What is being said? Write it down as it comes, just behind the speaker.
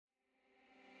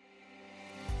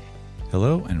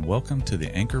Hello and welcome to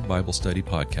the Anchor Bible Study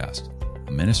Podcast,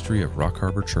 a ministry of Rock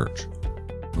Harbor Church.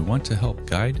 We want to help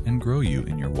guide and grow you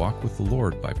in your walk with the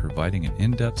Lord by providing an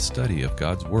in-depth study of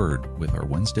God's Word with our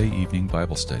Wednesday evening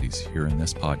Bible studies here in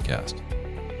this podcast.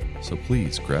 So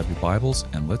please grab your Bibles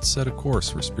and let's set a course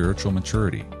for spiritual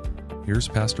maturity. Here's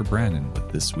Pastor Brandon with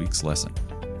this week's lesson.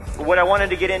 What I wanted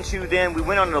to get into then, we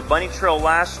went on a bunny trail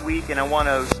last week, and I want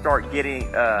to start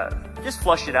getting, just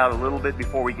flush it out a little bit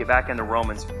before we get back into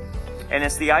Romans. And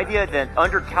it's the idea that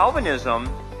under Calvinism,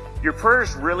 your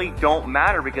prayers really don't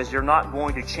matter because you're not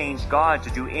going to change God to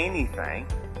do anything.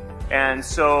 And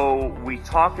so we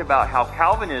talked about how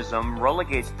Calvinism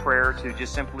relegates prayer to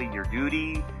just simply your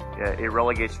duty. It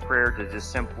relegates prayer to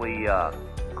just simply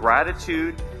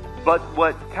gratitude. But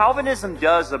what Calvinism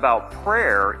does about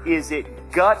prayer is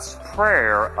it guts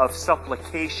prayer of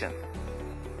supplication.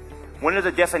 One of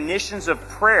the definitions of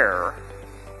prayer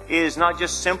is not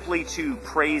just simply to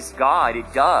praise God. It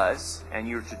does, and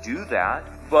you're to do that.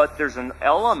 But there's an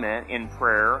element in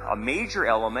prayer, a major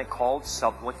element called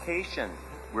supplication,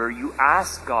 where you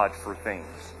ask God for things.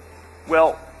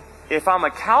 Well, if I'm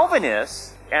a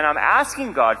Calvinist and I'm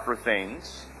asking God for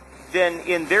things, then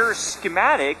in their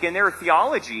schematic, in their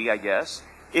theology, I guess,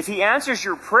 if He answers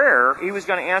your prayer, He was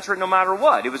going to answer it no matter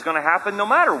what. It was going to happen no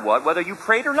matter what, whether you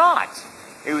prayed or not.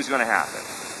 It was going to happen.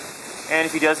 And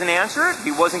if He doesn't answer it,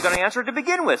 He wasn't going to answer it to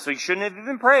begin with, so you shouldn't have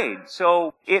even prayed.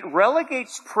 So it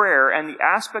relegates prayer and the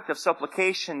aspect of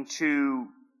supplication to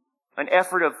an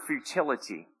effort of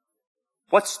futility.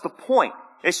 What's the point?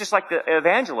 It's just like the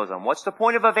evangelism. What's the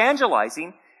point of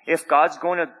evangelizing if God's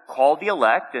going to call the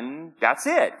elect and that's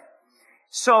it?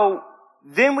 So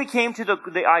then we came to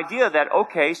the idea that,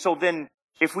 okay, so then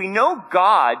if we know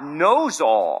God knows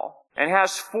all and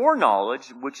has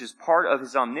foreknowledge, which is part of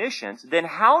His omniscience, then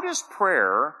how does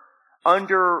prayer,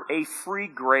 under a free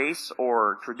grace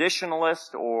or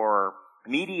traditionalist or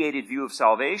mediated view of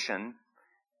salvation,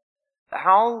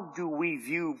 how do we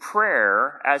view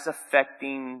prayer as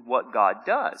affecting what God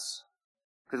does?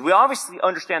 Because we obviously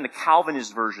understand the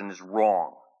Calvinist version is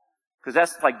wrong. Because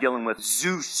that's like dealing with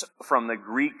Zeus from the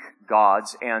Greek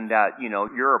gods and that,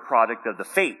 you're a product of the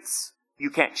fates. You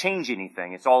can't change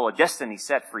anything. It's all a destiny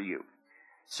set for you.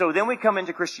 So then we come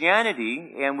into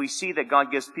Christianity and we see that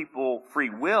God gives people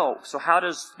free will. So how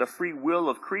does the free will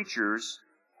of creatures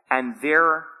and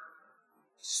their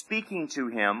speaking to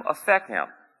Him affect Him?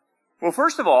 Well,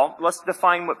 first of all, let's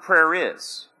define what prayer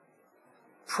is.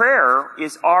 Prayer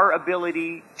is our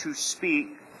ability to speak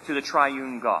to the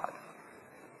triune God.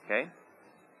 Okay?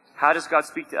 How does God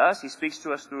speak to us? He speaks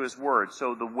to us through His Word.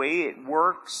 So the way it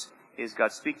works is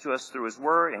God speaks to us through His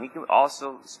Word, and He can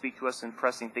also speak to us in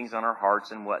pressing things on our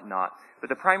hearts and whatnot. But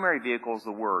the primary vehicle is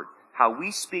the Word. How we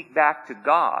speak back to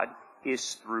God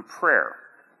is through prayer.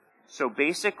 So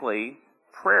basically,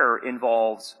 prayer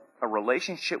involves a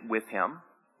relationship with Him.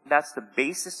 That's the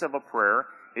basis of a prayer,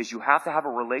 is you have to have a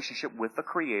relationship with the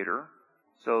Creator.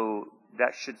 So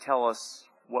that should tell us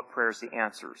what prayers He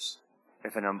answers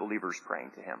if an unbeliever is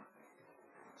praying to Him.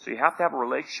 So you have to have a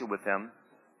relationship with Him.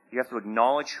 You have to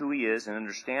acknowledge who He is and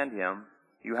understand Him.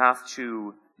 You have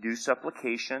to do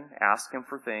supplication, ask Him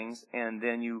for things, and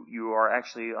then you are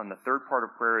actually, on the third part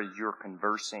of prayer, is you're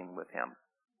conversing with Him.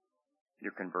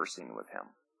 You're conversing with Him.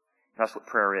 That's what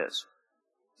prayer is.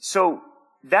 So,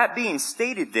 that being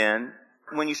stated then,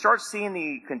 when you start seeing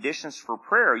the conditions for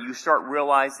prayer, you start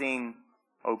realizing,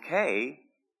 okay,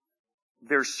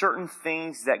 there's certain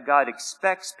things that God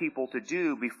expects people to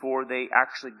do before they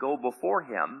actually go before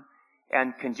Him,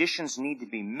 and conditions need to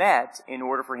be met in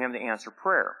order for Him to answer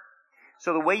prayer.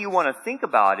 So the way you want to think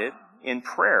about it in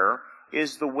prayer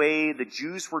is the way the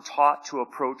Jews were taught to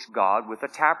approach God with the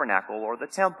tabernacle or the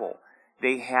temple.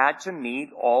 They had to meet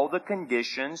all the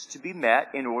conditions to be met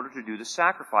in order to do the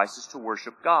sacrifices to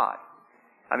worship God.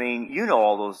 I mean, you know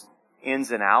all those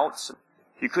ins and outs.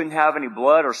 You couldn't have any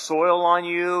blood or soil on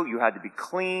you. You had to be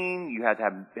clean. You had to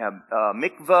have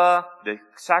mikvah. The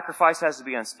sacrifice has to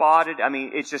be unspotted. I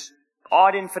mean, it's just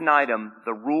ad infinitum,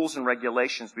 the rules and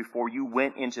regulations before you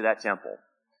went into that temple.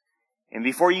 And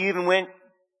before you even went,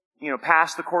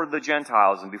 past the court of the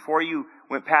Gentiles, and before you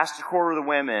went past the court of the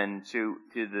women to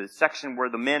the section where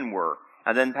the men were,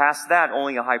 and then past that,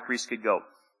 only a high priest could go.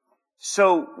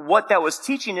 So what that was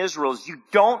teaching Israel is, you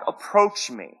don't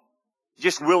approach me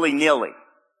just willy-nilly.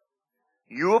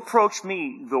 You approach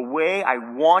me the way I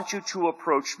want you to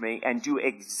approach me, and do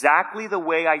exactly the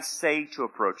way I say to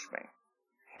approach me.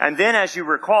 And then, as you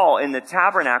recall, in the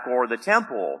tabernacle or the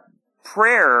temple,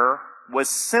 prayer was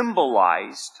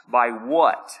symbolized by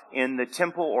what in the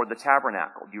temple or the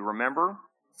tabernacle? Do you remember?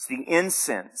 It's the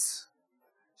incense.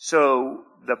 So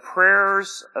the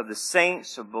prayers of the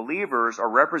saints, of believers, are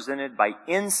represented by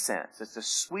incense. It's a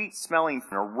sweet-smelling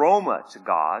aroma to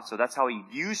God, so that's how he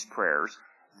views prayers,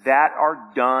 that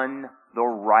are done the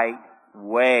right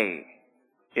way.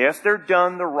 If they're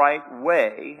done the right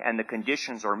way and the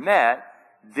conditions are met,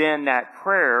 then that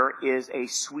prayer is a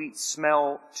sweet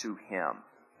smell to him.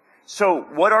 So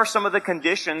what are some of the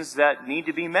conditions that need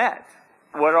to be met?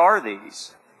 What are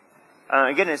these?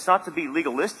 Again, it's not to be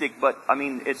legalistic, but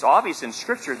it's obvious in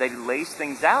Scripture that he lays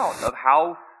things out of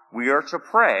how we are to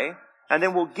pray. And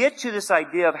then we'll get to this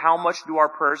idea of how much do our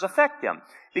prayers affect him.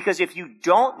 Because if you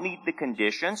don't meet the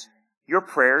conditions, your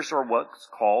prayers are what's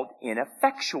called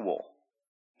ineffectual.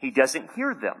 He doesn't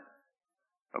hear them.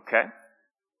 Okay?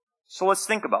 So let's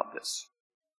think about this.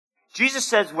 Jesus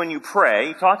says when you pray,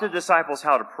 he taught the disciples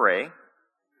how to pray,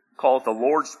 call it the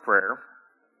Lord's Prayer,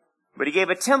 but he gave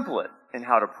a template in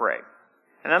how to pray.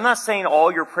 And I'm not saying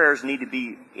all your prayers need to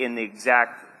be in the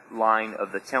exact line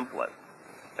of the template.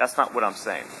 That's not what I'm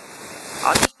saying.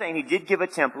 I'm just saying he did give a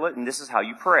template, and this is how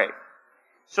you pray.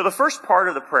 So the first part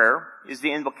of the prayer is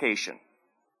the invocation.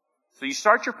 So you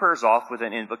start your prayers off with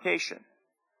an invocation.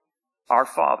 Our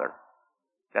Father.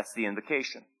 That's the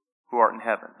invocation. Who art in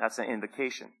heaven. That's an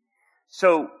invocation.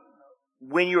 So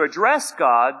when you address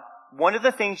God, one of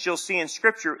the things you'll see in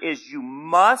Scripture is you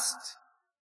must,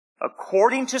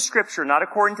 according to Scripture, not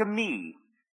according to me,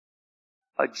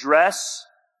 address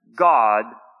God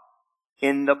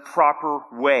in the proper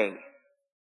way.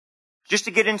 Just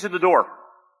to get into the door.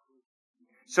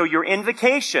 So your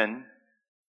invocation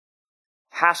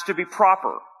has to be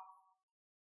proper.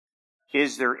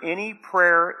 Is there any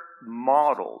prayer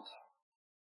modeled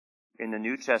in the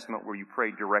New Testament where you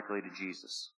pray directly to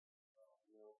Jesus?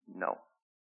 No.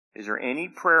 Is there any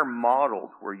prayer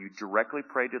modeled where you directly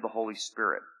pray to the Holy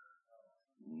Spirit?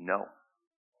 No.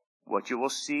 What you will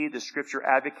see the Scripture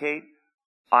advocate,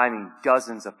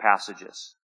 dozens of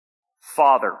passages.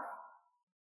 Father.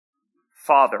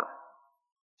 Father.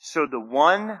 So the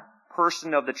one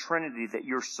person of the Trinity that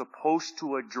you're supposed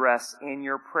to address in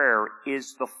your prayer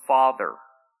is the Father.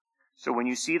 So when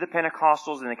you see the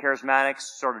Pentecostals and the Charismatics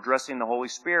start addressing the Holy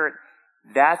Spirit,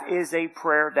 that is a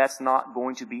prayer that's not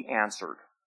going to be answered.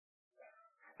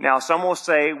 Now, some will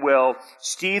say, well,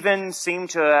 Stephen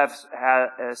seemed to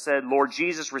have said, Lord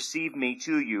Jesus, receive me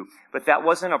to you. But that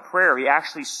wasn't a prayer. He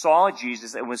actually saw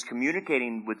Jesus and was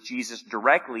communicating with Jesus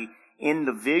directly in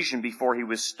the vision before he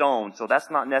was stoned. So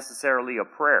that's not necessarily a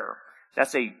prayer.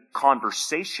 That's a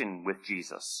conversation with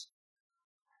Jesus.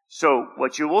 So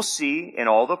what you will see in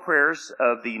all the prayers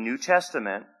of the New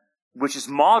Testament, which is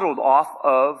modeled off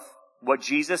of what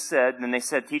Jesus said, and they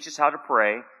said, teach us how to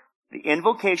pray, the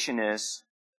invocation is,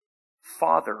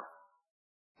 Father.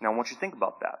 Now I want you to think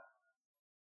about that.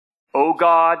 Oh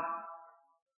God,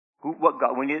 what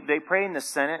God? When they pray in the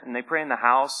Senate and they pray in the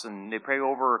House and they pray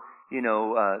over,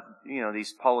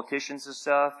 these politicians and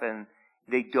stuff, and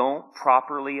they don't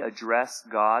properly address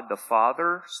God the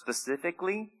Father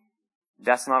specifically,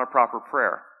 that's not a proper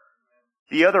prayer.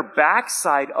 The other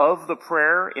backside of the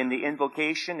prayer in the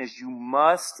invocation is you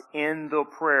must end the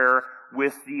prayer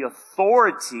with the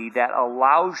authority that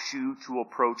allows you to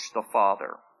approach the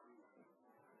Father.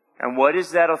 And what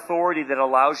is that authority that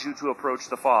allows you to approach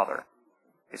the Father?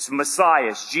 It's Messiah,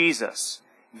 it's Jesus.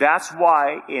 That's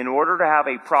why, in order to have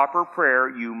a proper prayer,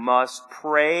 you must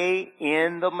pray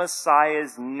in the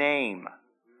Messiah's name.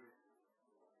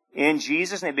 In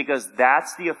Jesus' name, because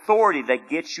that's the authority that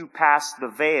gets you past the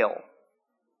veil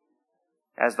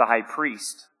as the high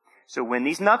priest. So when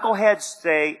these knuckleheads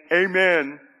say,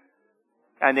 Amen,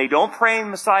 and they don't pray in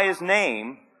Messiah's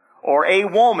name, or a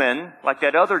woman, like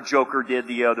that other joker did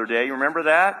the other day, you remember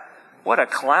that? What a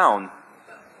clown.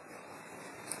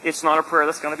 It's not a prayer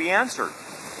that's going to be answered.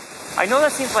 I know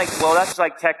that seems like, well, that's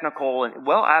like technical, and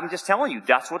well, I'm just telling you,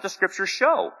 that's what the Scriptures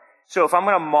show. So if I'm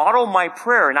going to model my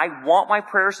prayer, and I want my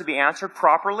prayers to be answered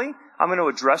properly, I'm going to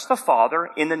address the Father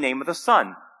in the name of the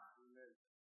Son.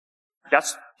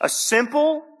 That's a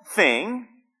simple thing,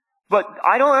 but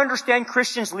I don't understand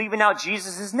Christians leaving out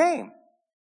Jesus' name.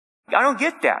 I don't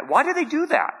get that. Why do they do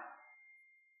that?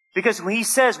 Because when he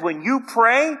says, when you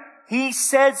pray, he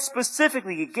said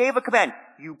specifically, he gave a command,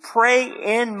 you pray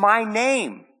in my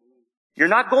name. You're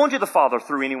not going to the Father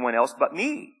through anyone else but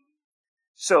me.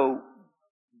 So,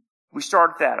 we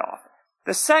started that off.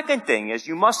 The second thing is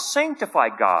you must sanctify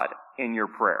God in your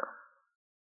prayer.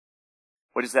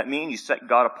 What does that mean? You set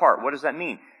God apart. What does that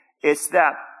mean? It's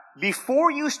that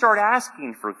before you start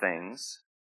asking for things,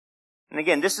 and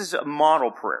again, this is a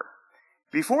model prayer.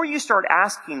 Before you start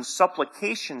asking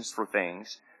supplications for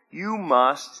things, you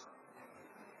must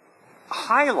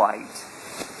highlight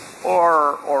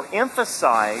or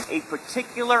emphasize a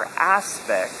particular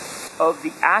aspect of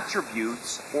the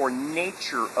attributes or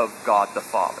nature of God the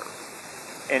Father.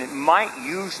 And it might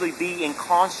usually be in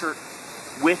concert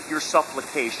with your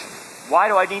supplication. Why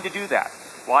do I need to do that?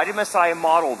 Why did Messiah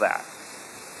model that?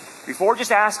 Before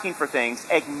just asking for things,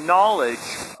 acknowledge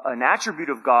an attribute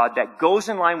of God that goes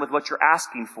in line with what you're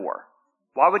asking for.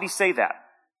 Why would he say that?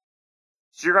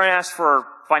 So you're going to ask for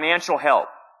financial help.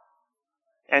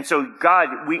 And so, God,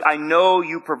 I know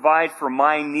you provide for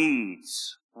my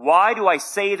needs. Why do I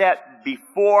say that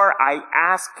before I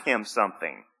ask him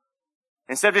something?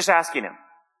 Instead of just asking him.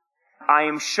 I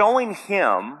am showing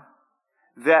him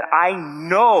that I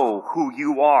know who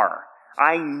you are.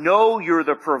 I know you're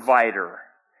the provider.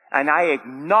 And I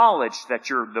acknowledge that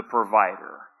you're the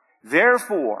provider.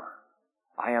 Therefore,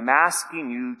 I am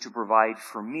asking you to provide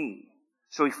for me.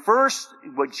 So first,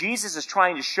 what Jesus is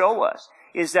trying to show us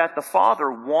is that the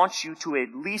Father wants you to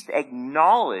at least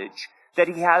acknowledge that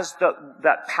he has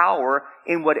that power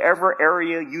in whatever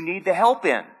area you need the help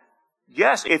in.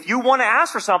 Yes, if you want to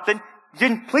ask for something,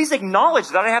 then please acknowledge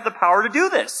that I have the power to do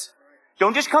this.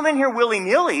 Don't just come in here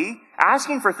willy-nilly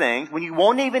asking for things when you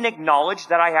won't even acknowledge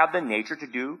that I have the nature to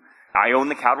do. I own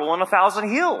the cattle on 1,000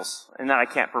 hills, and that I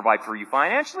can't provide for you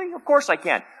financially? Of course I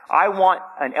can. I want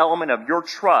an element of your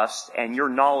trust and your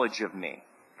knowledge of me.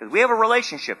 Because we have a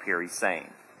relationship here, he's saying.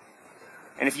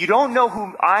 And if you don't know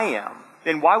who I am,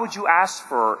 then why would you ask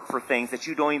for things that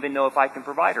you don't even know if I can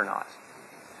provide or not?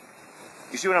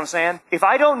 You see what I'm saying? If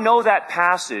I don't know that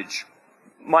passage,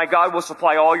 my God will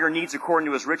supply all your needs according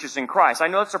to his riches in Christ. I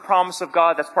know that's a promise of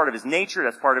God. That's part of his nature.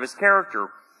 That's part of his character.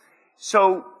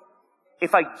 So,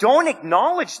 if I don't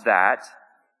acknowledge that,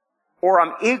 or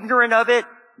I'm ignorant of it,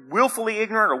 willfully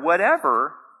ignorant or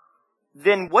whatever,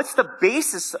 then what's the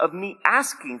basis of me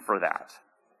asking for that?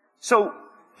 So,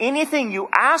 anything you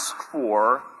ask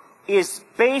for is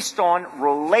based on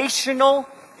relational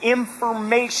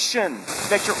information.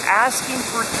 That you're asking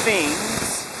for things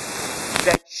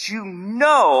that you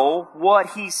know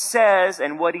what he says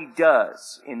and what he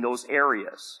does in those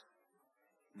areas.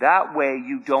 That way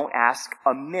you don't ask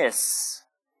amiss,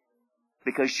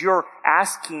 because you're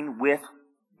asking with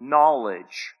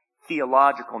knowledge,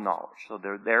 theological knowledge. So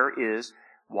there is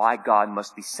why God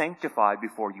must be sanctified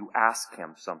before you ask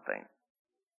him something,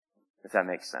 if that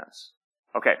makes sense.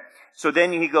 Okay, so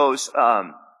then he goes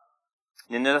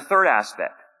into the third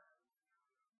aspect.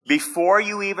 Before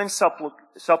you even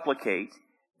supplicate,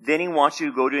 then he wants you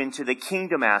to go into the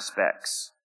kingdom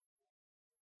aspects.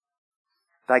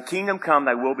 Thy kingdom come,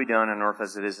 thy will be done on earth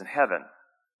as it is in heaven.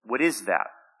 What is that?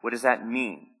 What does that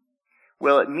mean?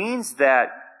 Well, it means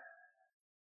that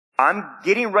I'm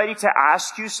getting ready to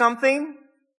ask you something,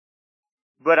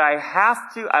 but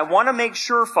I want to make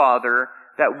sure, Father,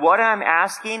 that what I'm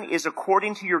asking is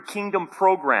according to your kingdom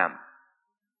program.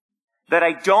 That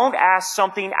I don't ask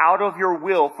something out of your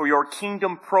will for your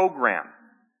kingdom program.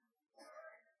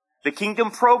 The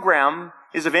kingdom program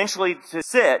is eventually to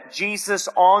sit Jesus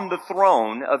on the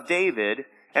throne of David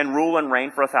and rule and reign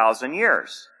for 1,000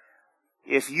 years.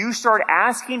 If you start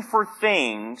asking for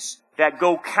things that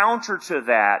go counter to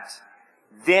that,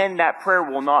 then that prayer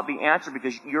will not be answered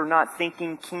because you're not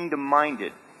thinking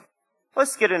kingdom-minded.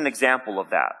 Let's get an example of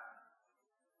that.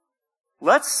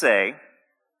 Let's say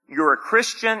you're a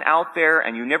Christian out there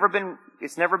and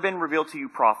it's never been revealed to you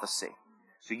prophecy.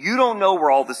 So you don't know where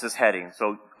all this is heading.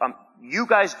 So you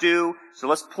guys do. So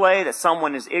let's play that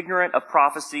someone is ignorant of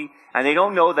prophecy and they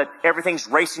don't know that everything's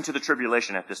racing to the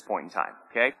tribulation at this point in time.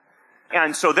 Okay?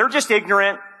 And so they're just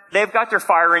ignorant. They've got their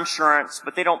fire insurance,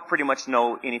 but they don't pretty much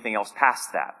know anything else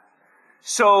past that.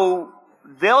 So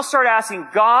they'll start asking,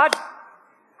 God,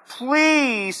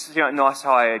 please, notice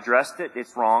how I addressed it.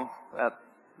 It's wrong.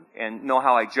 And know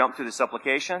how I jumped to the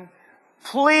supplication.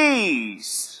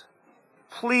 Please,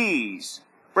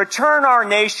 return our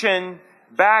nation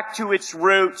back to its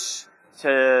roots,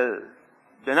 to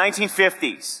the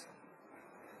 1950s,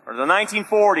 or the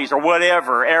 1940s, or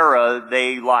whatever era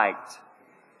they liked.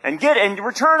 And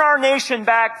return our nation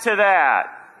back to that.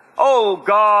 Oh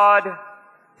God,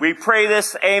 we pray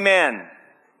this, amen.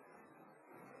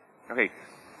 Okay,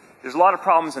 there's a lot of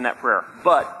problems in that prayer,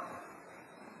 but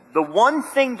the one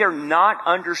thing they're not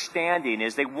understanding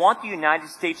is they want the United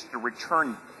States to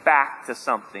return back to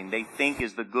something they think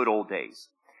is the good old days.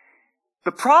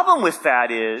 The problem with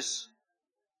that is,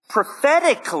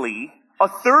 prophetically, a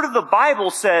third of the Bible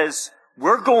says,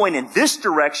 we're going in this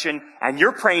direction, and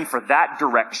you're praying for that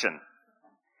direction.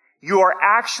 You are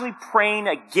actually praying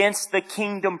against the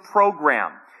kingdom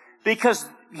program. Because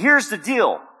here's the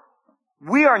deal.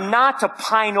 We are not to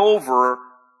pine over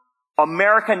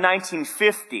America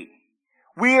 1950.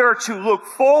 We are to look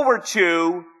forward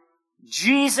to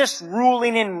Jesus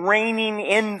ruling and reigning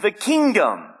in the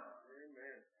kingdom.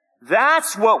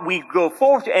 That's what we go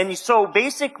forward to. And so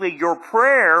basically your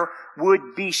prayer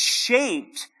would be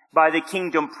shaped by the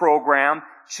kingdom program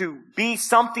to be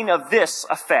something of this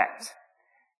effect.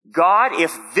 God,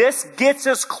 if this gets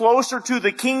us closer to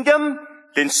the kingdom,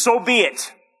 then so be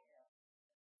it.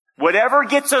 Whatever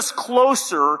gets us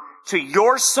closer to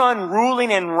your Son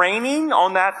ruling and reigning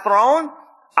on that throne,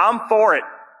 I'm for it.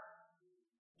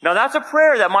 Now that's a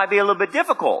prayer that might be a little bit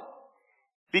difficult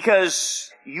because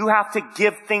you have to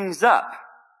give things up.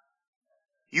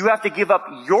 You have to give up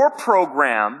your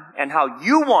program and how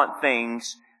you want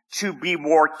things to be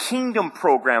more kingdom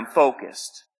program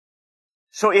focused.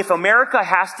 So if America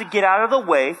has to get out of the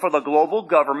way for the global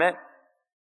government,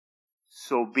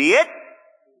 so be it.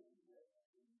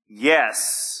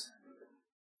 Yes.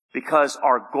 Because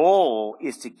our goal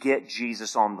is to get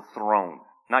Jesus on the throne.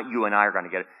 Not you and I are going to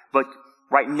get it. But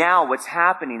right now what's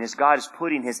happening is God is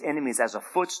putting His enemies as a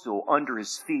footstool under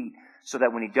His feet so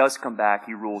that when He does come back,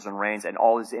 He rules and reigns and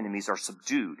all His enemies are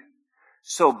subdued.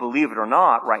 So believe it or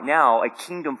not, right now, a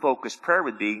kingdom-focused prayer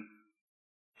would be,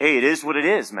 hey, it is what it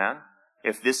is, man.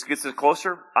 If this gets us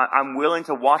closer, I'm willing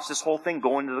to watch this whole thing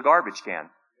go into the garbage can.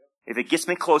 If it gets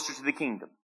me closer to the kingdom.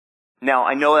 Now,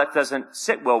 I know that doesn't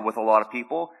sit well with a lot of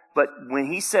people, but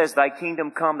when He says, thy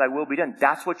kingdom come, thy will be done,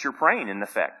 that's what you're praying in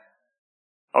effect.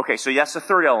 Okay, so that's the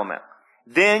third element.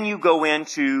 Then you go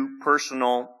into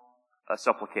personal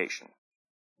supplication.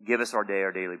 Give us our day,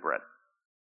 our daily bread.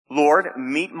 Lord,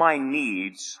 meet my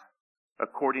needs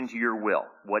according to your will.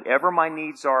 Whatever my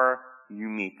needs are, you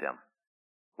meet them.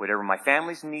 Whatever my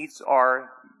family's needs are,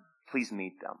 please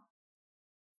meet them.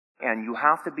 And you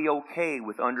have to be okay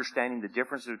with understanding the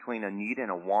difference between a need and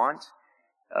a want,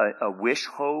 a wish,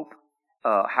 hope,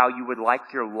 how you would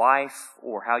like your life,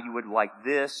 or how you would like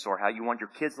this, or how you want your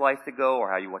kids' life to go, or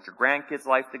how you want your grandkids'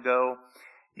 life to go.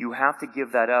 You have to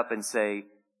give that up and say,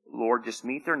 Lord, just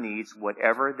meet their needs.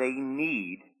 Whatever they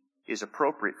need is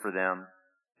appropriate for them,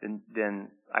 then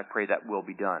I pray that will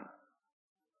be done.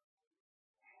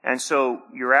 And so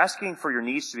you're asking for your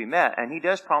needs to be met, and He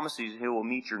does promise you He will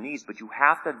meet your needs, but you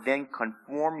have to then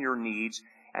conform your needs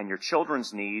and your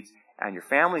children's needs and your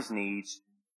family's needs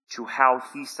to how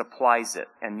He supplies it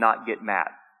and not get mad.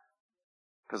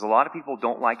 Because a lot of people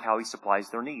don't like how He supplies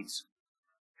their needs.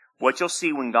 What you'll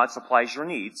see when God supplies your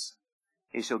needs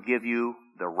is He'll give you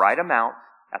the right amount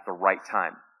at the right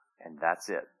time. And that's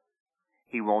it.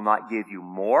 He will not give you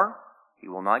more. He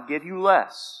will not give you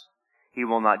less. He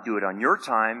will not do it on your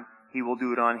time. He will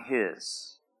do it on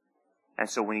His. And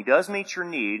so when He does meet your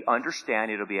need,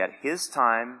 understand it'll be at His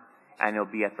time and it'll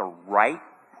be at the right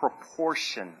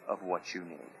proportion of what you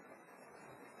need.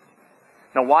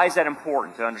 Now, why is that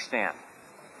important to understand?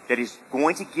 That He's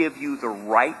going to give you the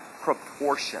right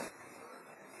proportion.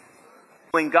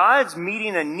 When God's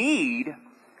meeting a need,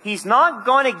 He's not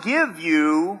going to give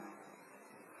you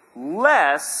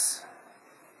less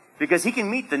because He can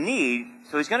meet the need.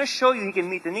 So He's going to show you He can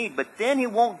meet the need, but then He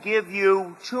won't give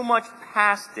you too much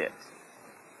past it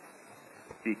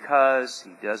because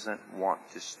He doesn't want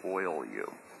to spoil you.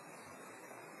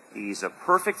 He's a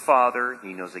perfect Father.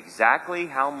 He knows exactly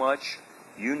how much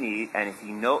you need, and if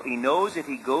He knows if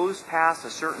He goes past a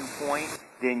certain point,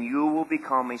 then you will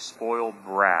become a spoiled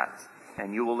brat,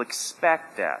 and you will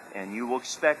expect that, and you will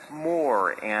expect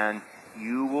more, and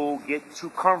you will get too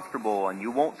comfortable, and you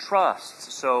won't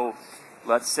trust. So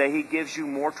let's say He gives you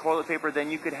more toilet paper than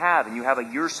you could have, and you have a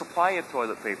year's supply of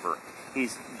toilet paper.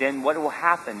 Then what will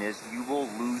happen is you will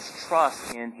lose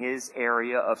trust in His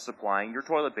area of supplying your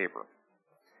toilet paper.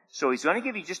 So He's going to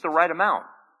give you just the right amount.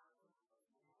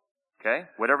 Okay?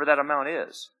 Whatever that amount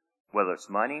is. Whether it's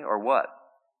money or what.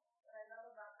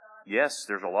 Yes,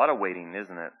 there's a lot of waiting,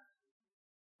 isn't it?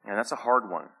 And that's a hard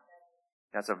one.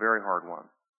 That's a very hard one.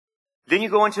 Then you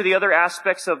go into the other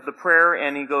aspects of the prayer,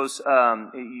 and He goes,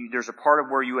 there's a part of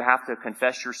where you have to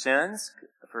confess your sins.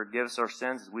 Forgive us our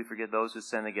sins as we forgive those who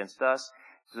sin against us.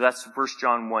 So that's 1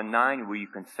 John 1:9, where you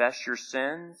confess your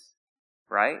sins,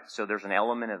 right? So there's an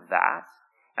element of that.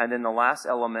 And then the last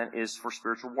element is for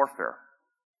spiritual warfare.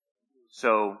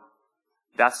 So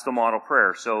that's the model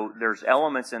prayer. So there's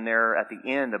elements in there at the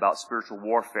end about spiritual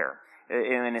warfare.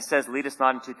 And it says, lead us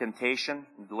not into temptation,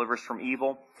 deliver us from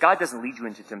evil. God doesn't lead you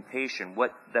into temptation.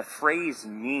 What the phrase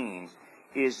means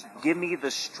is, give me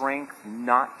the strength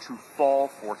not to fall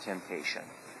for temptation,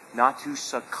 not to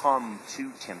succumb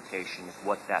to temptation is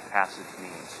what that passage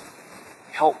means.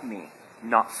 Help me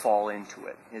not fall into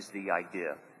it is the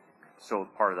idea. So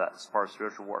part of that is part of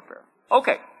spiritual warfare.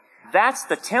 Okay, that's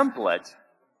the template.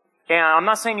 And I'm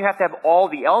not saying you have to have all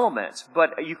the elements,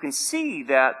 but you can see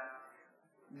that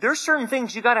there's certain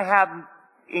things you got to have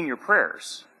in your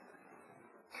prayers.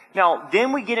 Now,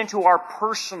 then we get into our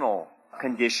personal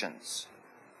conditions.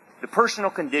 The personal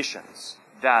conditions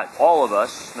that all of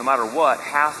us, no matter what,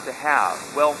 have to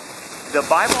have. Well, the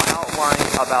Bible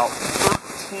outlines about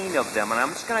 13 of them, and I'm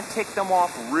just going to tick them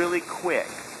off really quick.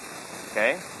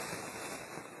 Okay?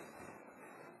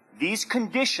 These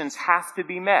conditions have to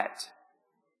be met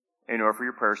in order for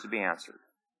your prayers to be answered.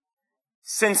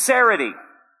 Sincerity.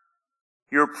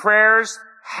 Your prayers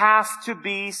have to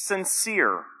be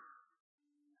sincere.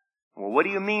 Well, what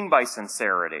do you mean by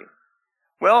sincerity?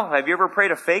 Well, have you ever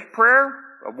prayed a fake prayer?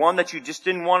 One that you just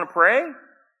didn't want to pray?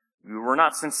 You were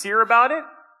not sincere about it?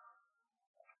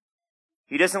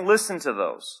 He doesn't listen to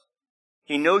those.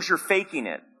 He knows you're faking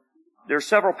it. There are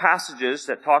several passages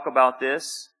that talk about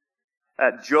this.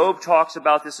 Job talks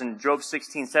about this in Job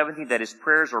 16:17, that his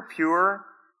prayers are pure.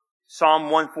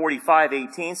 Psalm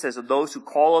 145:18 says that those who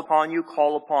call upon you,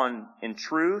 call upon in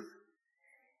truth.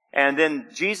 And then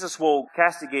Jesus will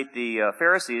castigate the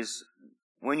Pharisees.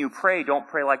 When you pray, don't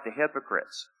pray like the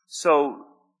hypocrites. So,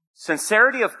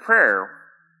 sincerity of prayer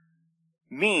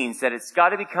means that it's got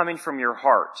to be coming from your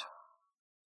heart.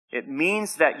 It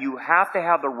means that you have to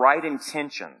have the right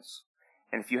intentions.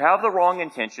 And if you have the wrong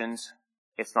intentions,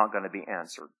 it's not going to be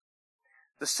answered.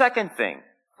 The second thing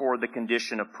for the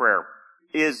condition of prayer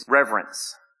is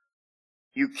reverence.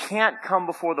 You can't come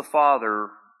before the Father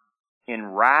in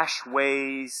rash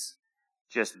ways,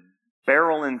 just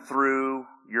barreling through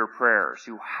your prayers.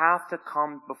 You have to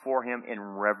come before Him in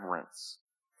reverence.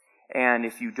 And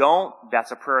if you don't,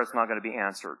 that's a prayer that's not going to be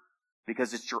answered.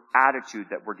 Because it's your attitude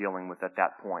that we're dealing with at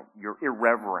that point. You're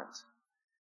irreverent.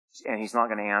 And He's not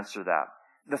going to answer that.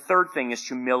 The third thing is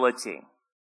humility.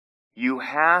 You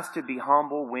have to be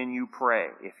humble when you pray.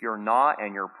 If you're not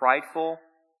and you're prideful,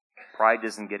 pride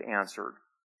doesn't get answered.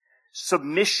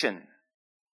 Submission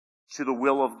to the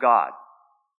will of God.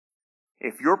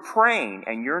 If you're praying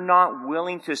and you're not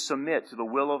willing to submit to the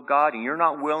will of God, and you're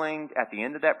not willing at the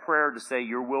end of that prayer to say,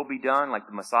 your will be done like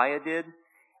the Messiah did,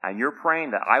 and you're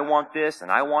praying that I want this and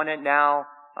I want it now,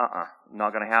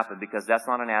 not going to happen, because that's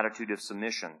not an attitude of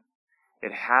submission.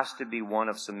 It has to be one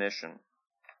of submission.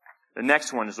 The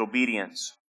next one is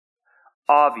obedience.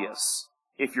 Obvious.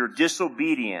 If you're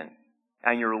disobedient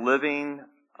and you're living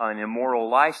an immoral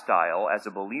lifestyle as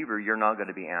a believer, you're not going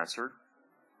to be answered.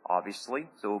 Obviously.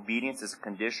 So obedience is a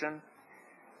condition.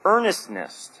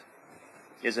 Earnestness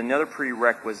is another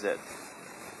prerequisite.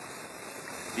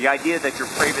 The idea that you're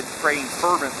praying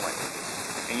fervently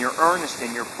and you're earnest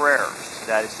in your prayers.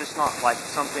 That it's just not like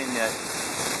something that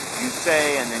you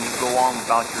say and then you go on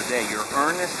about your day. You're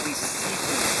earnestly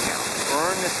seeking Him.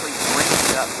 Earnestly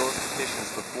bringing up those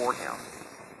petitions before Him.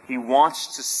 He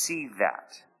wants to see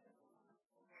that.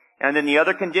 And then the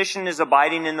other condition is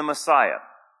abiding in the Messiah.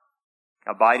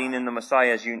 Abiding in the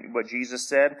Messiah, as what Jesus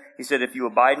said. He said, if you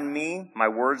abide in me, my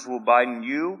words will abide in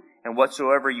you, and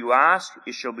whatsoever you ask,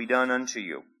 it shall be done unto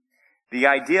you. The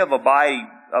idea of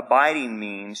abiding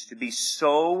means to be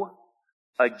so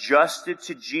adjusted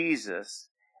to Jesus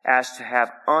as to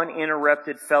have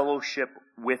uninterrupted fellowship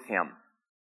with Him.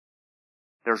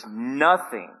 There's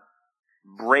nothing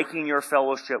breaking your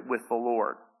fellowship with the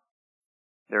Lord.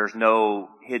 There's no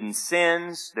hidden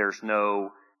sins. There's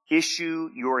no issue.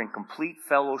 You're in complete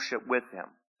fellowship with Him.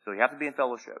 So you have to be in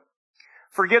fellowship.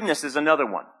 Forgiveness is another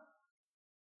one.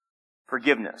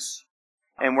 Forgiveness.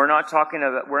 And we're not talking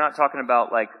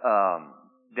about like,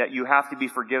 that you have to be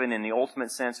forgiven in the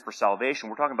ultimate sense for salvation.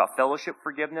 We're talking about fellowship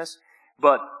forgiveness.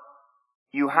 But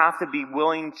you have to be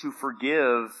willing to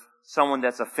forgive someone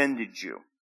that's offended you.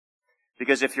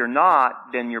 Because if you're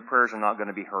not, then your prayers are not going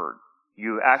to be heard.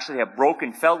 You actually have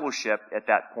broken fellowship at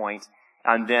that point,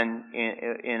 and then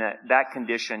in that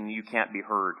condition, you can't be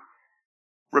heard.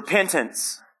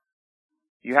 Repentance.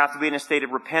 You have to be in a state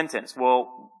of repentance.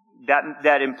 Well,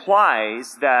 that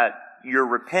implies that you're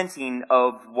repenting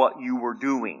of what you were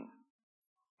doing.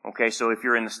 Okay, so if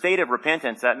you're in a state of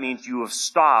repentance, that means you have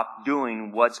stopped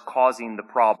doing what's causing the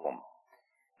problem.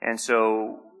 And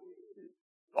so,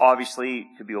 obviously,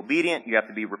 to be obedient, you have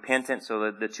to be repentant, so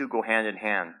that the two go hand in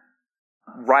hand.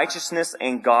 Righteousness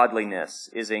and godliness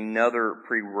is another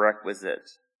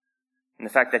prerequisite. And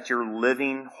the fact that you're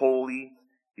living holy,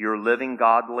 you're living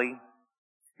godly,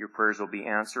 your prayers will be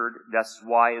answered. That's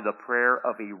why the prayer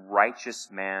of a righteous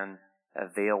man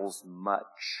avails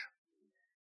much.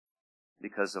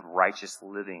 Because of righteous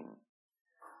living.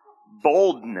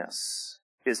 Boldness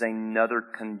is another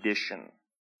condition.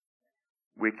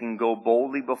 We can go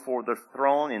boldly before the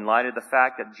throne in light of the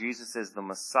fact that Jesus is the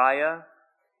Messiah,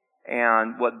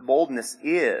 And what boldness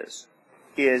is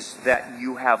that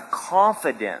you have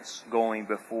confidence going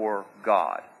before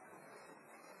God.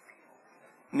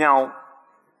 Now,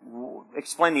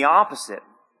 explain the opposite.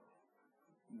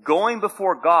 Going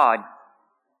before God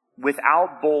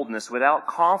without boldness, without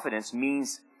confidence,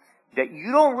 means that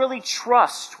you don't really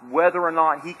trust whether or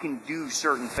not He can do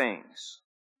certain things.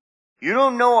 You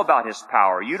don't know about His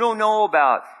power. You don't know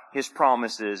about His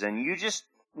promises, and you're just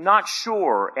not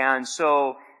sure. And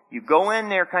so you go in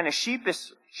there kind of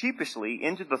sheepishly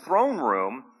into the throne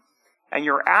room, and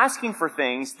you're asking for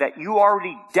things that you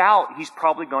already doubt He's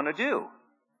probably going to do.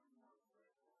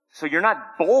 So you're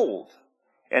not bold.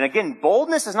 And again,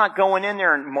 boldness is not going in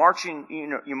there and marching,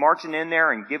 you're marching in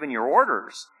there and giving your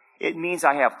orders. It means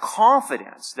I have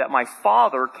confidence that my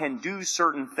Father can do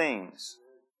certain things.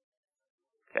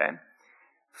 Okay?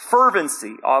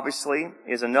 Fervency, obviously,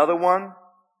 is another one.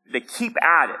 They keep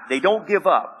at it. They don't give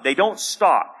up. They don't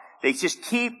stop. They just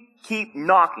keep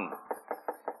knocking.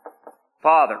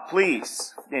 Father,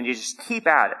 please. And you just keep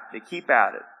at it. They keep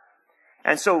at it.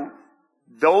 And so,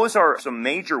 those are some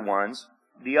major ones.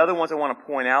 The other ones I want to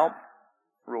point out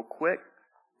real quick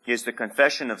is the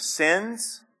confession of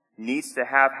sins needs to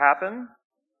have happen.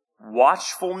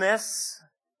 Watchfulness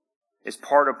is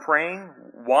part of praying.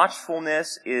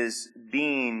 Watchfulness is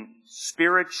being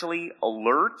spiritually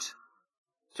alert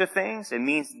to things. It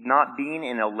means not being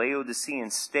in a Laodicean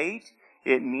state.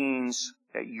 It means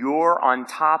that you're on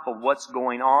top of what's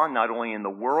going on, not only in the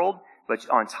world, but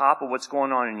on top of what's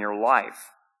going on in your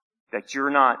life. That you're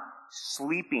not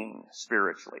sleeping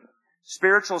spiritually.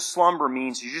 Spiritual slumber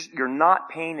means you're not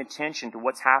paying attention to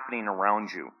what's happening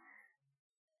around you.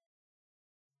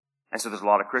 And so there's a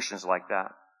lot of Christians like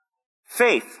that.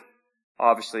 Faith,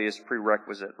 obviously, is a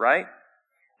prerequisite, right?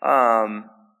 And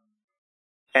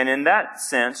in that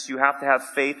sense, you have to have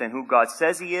faith in who God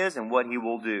says He is and what He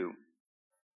will do.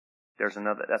 That's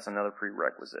another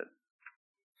prerequisite.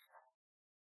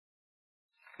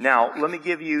 Now, let me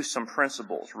give you some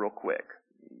principles real quick.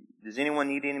 Does anyone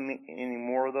need any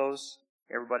more of those?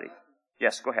 Everybody?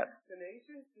 Yes, go ahead. Can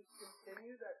Asians just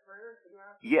continue that prayer?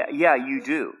 Yeah, you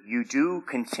do. You do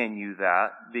continue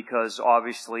that because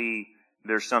obviously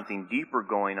there's something deeper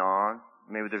going on.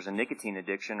 Maybe there's a nicotine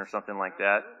addiction or something like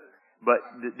that. But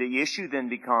the issue then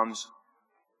becomes,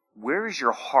 where is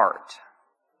your heart?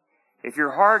 If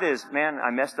your heart is, man, I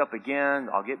messed up again,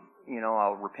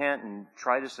 I'll repent and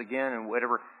try this again and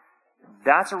whatever.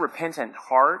 That's a repentant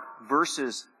heart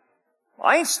versus,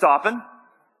 I ain't stopping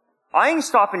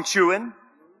chewing.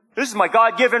 This is my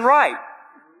God-given right.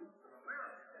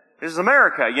 This is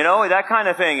America, that kind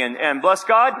of thing. And bless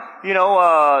God,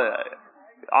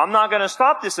 I'm not going to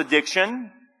stop this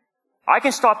addiction. I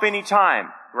can stop any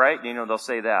time, right? They'll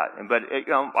say that. But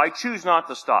I choose not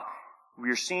to stop.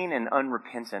 You're seeing an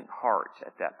unrepentant heart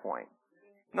at that point.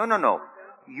 No.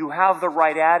 You have the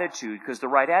right attitude, because the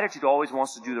right attitude always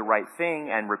wants to do the right thing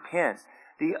and repent.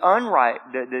 The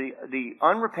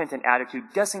unrepentant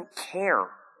attitude doesn't care.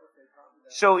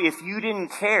 So if you didn't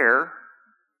care,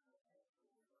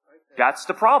 that's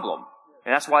the problem.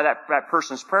 And that's why that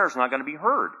person's prayer is not going to be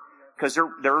heard. Because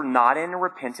they're not in a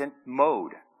repentant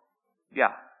mode.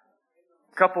 Yeah.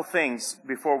 A couple things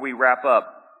before we wrap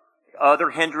up. Other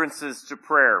hindrances to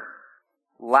prayer.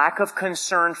 Lack of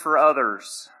concern for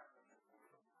others.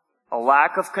 A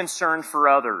lack of concern for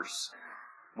others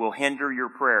will hinder your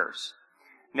prayers.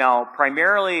 Now,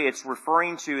 primarily it's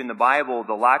referring to in the Bible,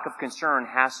 the lack of concern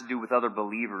has to do with other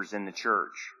believers in the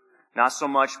church. Not so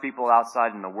much people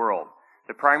outside in the world.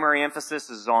 The primary emphasis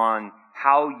is on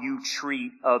how you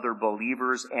treat other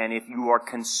believers and if you are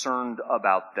concerned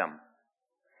about them.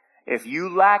 If you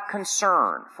lack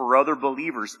concern for other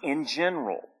believers in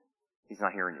general, He's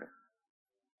not hearing you.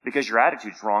 Because your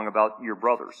attitude's wrong about your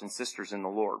brothers and sisters in the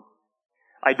Lord.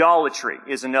 Idolatry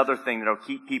is another thing that'll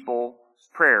keep people's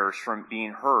prayers from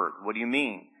being heard. What do you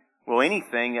mean? Well,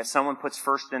 anything that someone puts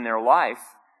first in their life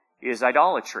is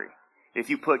idolatry.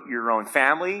 If you put your own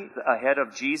family ahead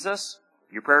of Jesus,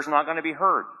 your prayer's not going to be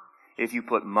heard. If you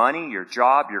put money, your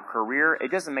job, your career, it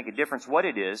doesn't make a difference what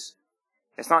it is.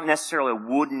 It's not necessarily a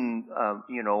wooden,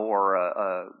 or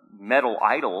a metal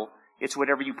idol. It's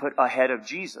whatever you put ahead of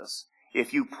Jesus.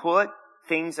 If you put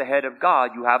things ahead of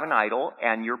God, you have an idol,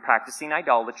 and you're practicing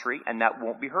idolatry, and that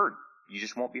won't be heard. You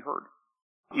just won't be heard.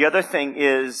 The other thing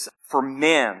is, for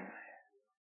men,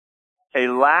 a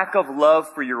lack of love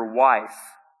for your wife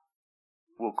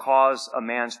will cause a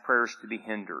man's prayers to be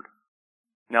hindered.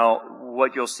 Now,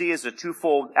 what you'll see is a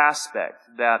twofold aspect,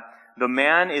 that the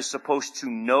man is supposed to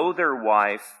know their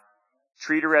wife,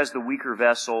 treat her as the weaker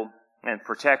vessel, and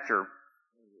protect her.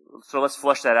 So let's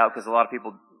flesh that out, because a lot of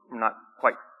people are not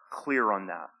quite clear on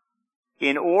that.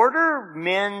 In order,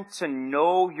 men, to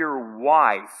know your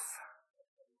wife,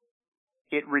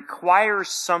 it requires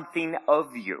something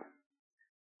of you.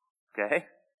 Okay?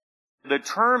 The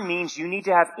term means you need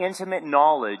to have intimate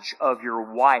knowledge of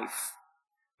your wife.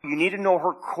 You need to know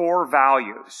her core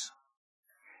values.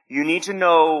 You need to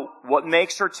know what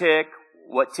makes her tick,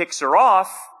 what ticks her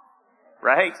off,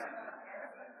 right?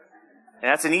 And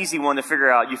that's an easy one to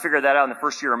figure out. You figure that out in the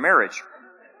first year of marriage.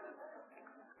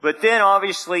 But then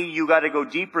obviously you got to go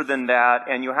deeper than that,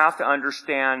 and you have to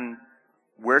understand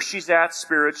where she's at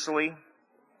spiritually,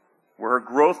 where her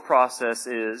growth process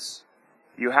is.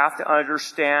 You have to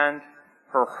understand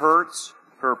her hurts,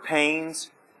 her pains,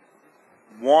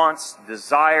 wants,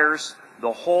 desires,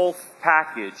 the whole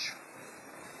package.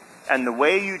 And the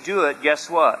way you do it, guess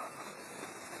what?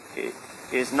 It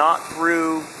is not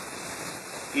through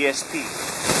ESP.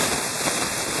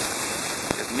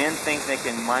 Because men think they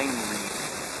can mind read.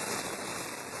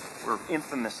 We're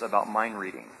infamous about mind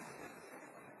reading.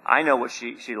 I know what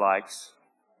she likes.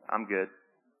 I'm good.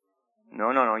 No,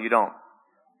 you don't.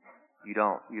 You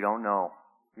don't know.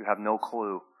 You have no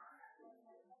clue.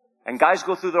 And guys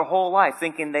go through their whole life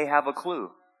thinking they have a clue.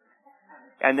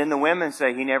 And then the women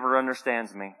say, he never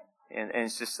understands me. And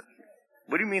it's just,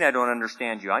 what do you mean I don't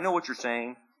understand you? I know what you're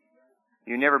saying.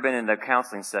 You've never been in a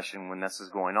counseling session when this is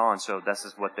going on, so this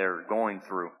is what they're going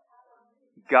through.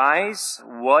 Guys,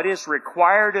 what is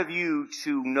required of you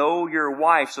to know your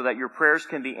wife so that your prayers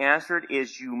can be answered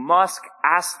is you must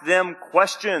ask them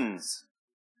questions.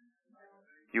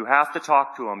 You have to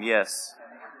talk to them, yes.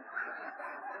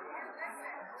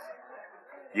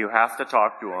 You have to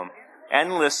talk to them.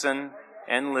 And listen.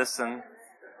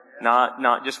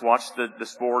 Not just watch the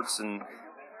sports. And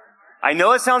I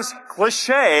know it sounds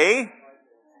cliche,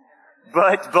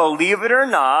 but believe it or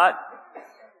not,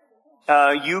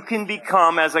 you can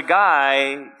become, as a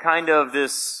guy, kind of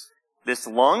this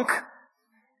lunk,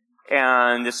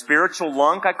 and the spiritual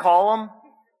lunk, I call them.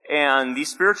 And these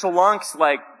spiritual lunks,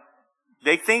 like,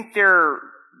 they think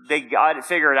they got it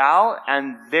figured out,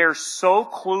 and they're so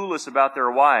clueless about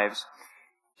their wives.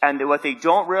 And what they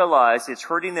don't realize, it's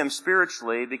hurting them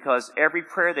spiritually, because every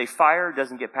prayer they fire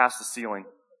doesn't get past the ceiling.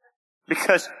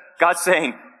 Because God's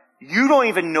saying, you don't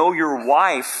even know your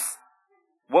wife.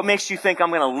 What makes you think I'm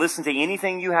going to listen to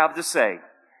anything you have to say?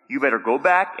 You better go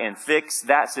back and fix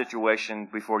that situation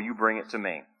before you bring it to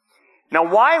me. Now,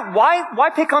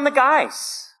 why pick on the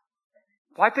guys?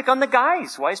 Why pick on the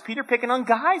guys? Why is Peter picking on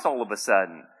guys all of a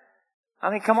sudden? I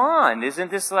mean, come on.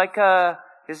 Isn't this like,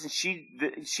 isn't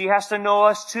she has to know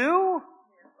us too?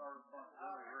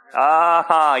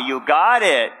 Ah, you got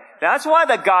it. That's why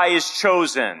the guy is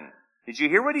chosen. Did you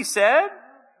hear what he said?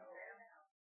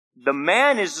 The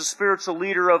man is the spiritual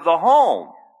leader of the home.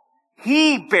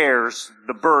 He bears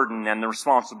the burden and the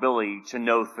responsibility to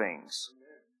know things.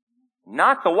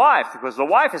 Not the wife, because the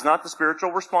wife is not the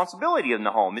spiritual responsibility in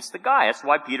the home. It's the guy. That's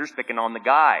why Peter's picking on the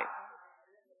guy.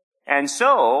 And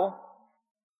so,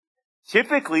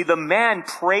 typically the man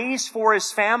prays for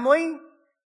his family.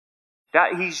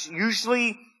 That he's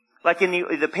usually, like in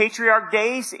the patriarch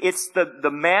days, it's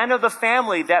the man of the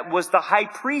family that was the high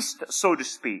priest, so to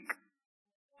speak.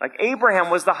 Like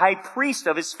Abraham was the high priest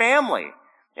of his family.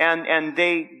 And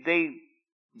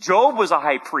Job was a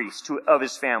high priest of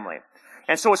his family.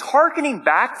 And so it's hearkening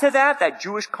back to that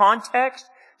Jewish context,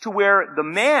 to where the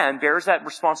man bears that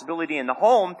responsibility in the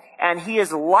home, and he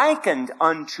is likened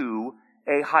unto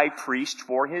a high priest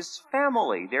for his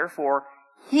family. Therefore,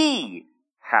 he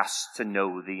has to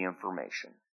know the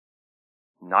information.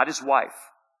 Not his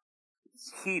wife.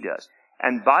 He does.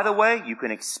 And by the way, you can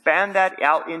expand that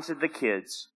out into the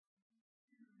kids.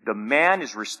 The man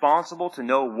is responsible to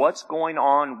know what's going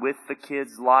on with the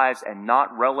kids' lives and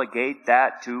not relegate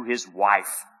that to his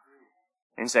wife.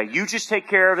 And say, you just take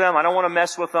care of them, I don't want to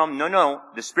mess with them. No.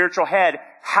 The spiritual head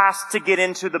has to get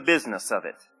into the business of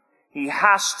it. He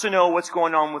has to know what's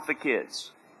going on with the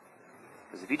kids.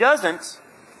 Because if he doesn't,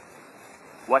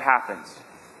 what happens?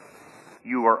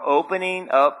 You are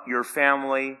opening up your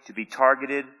family to be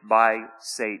targeted by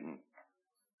Satan.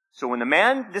 So when the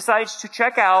man decides to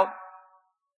check out,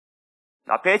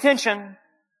 not pay attention,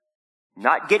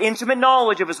 not get intimate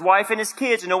knowledge of his wife and his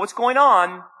kids and know what's going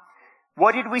on,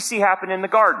 what did we see happen in the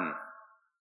garden?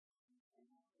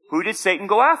 Who did Satan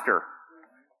go after?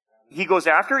 He goes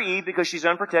after Eve because she's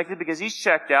unprotected, because he's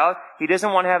checked out. He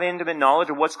doesn't want to have intimate knowledge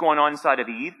of what's going on inside of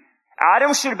Eve.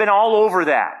 Adam should have been all over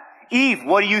that. Eve,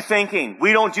 what are you thinking?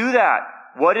 We don't do that.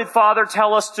 What did Father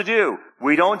tell us to do?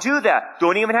 We don't do that.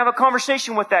 Don't even have a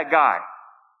conversation with that guy.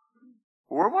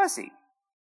 Where was he?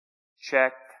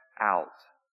 Checked out.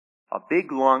 A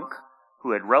big lunk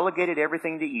who had relegated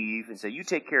everything to Eve and said, you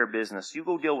take care of business, you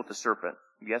go deal with the serpent.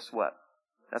 Guess what?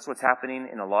 That's what's happening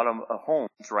in a lot of homes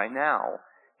right now,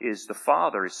 is the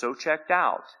father is so checked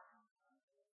out.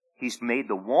 He's made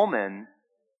the woman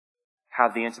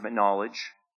have the intimate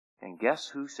knowledge, and guess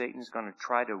who Satan's going to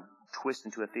try to twist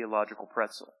into a theological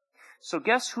pretzel? So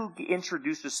guess who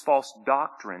introduces false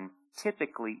doctrine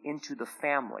typically into the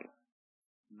family?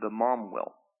 The mom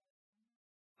will.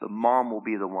 The mom will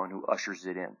be the one who ushers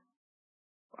it in.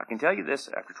 I can tell you this,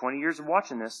 after 20 years of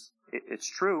watching this, it's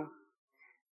true.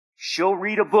 She'll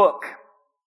read a book.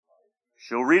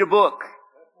 She'll read a book.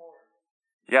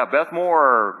 Yeah, Beth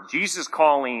Moore, Jesus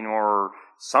Calling, or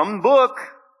some book,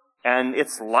 and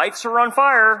its lights are on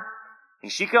fire.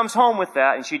 And she comes home with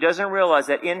that, and she doesn't realize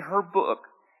that in her book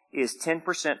is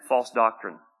 10% false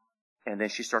doctrine. And then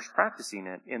she starts practicing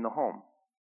it in the home.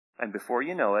 And before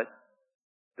you know it,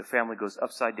 the family goes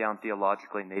upside down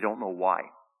theologically, and they don't know why.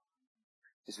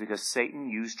 It's because Satan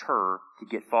used her to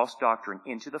get false doctrine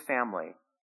into the family,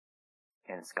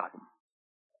 and it's got them.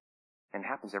 And it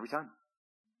happens every time.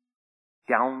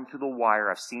 Down to the wire.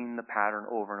 I've seen the pattern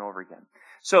over and over again.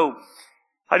 So,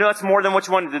 I know that's more than what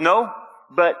you wanted to know,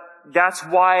 but that's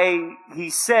why he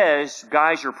says,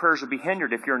 guys, your prayers will be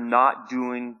hindered if you're not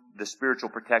doing the spiritual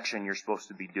protection you're supposed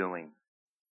to be doing.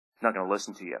 He's not going to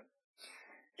listen to you.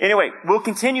 Anyway, we'll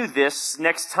continue this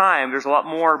next time. There's a lot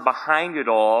more behind it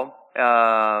all,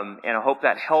 and I hope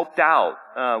that helped out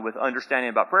with understanding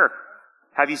about prayer.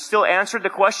 Have you still answered the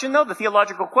question, though? The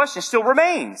theological question still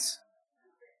remains.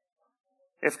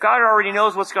 If God already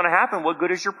knows what's going to happen, what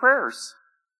good is your prayers?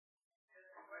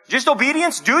 Just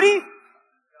obedience, duty?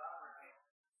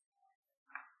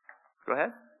 Go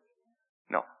ahead.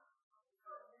 No.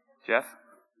 Jeff?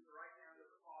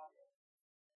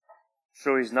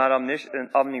 So he's not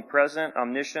omnipresent,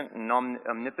 omniscient, and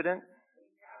omnipotent?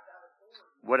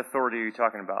 What authority are you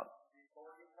talking about?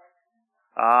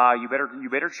 You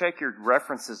better check your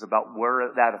references about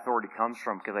where that authority comes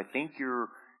from, because I think you're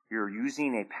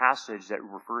using a passage that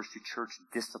refers to church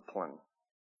discipline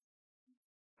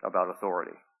about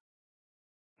authority.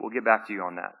 We'll get back to you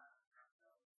on that.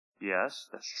 Yes,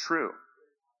 that's true.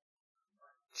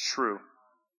 True.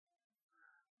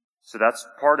 So that's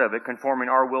part of it, conforming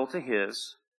our will to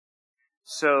His.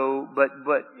 So, but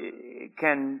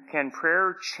can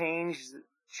prayer change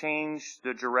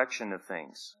the direction of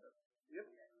things?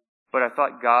 But I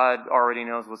thought God already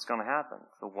knows what's going to happen.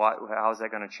 So how is that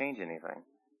going to change anything?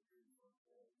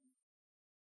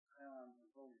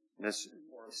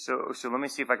 So let me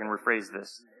see if I can rephrase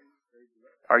this.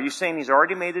 Are you saying He's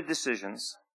already made the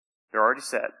decisions? They're already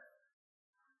set.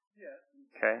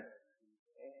 Okay.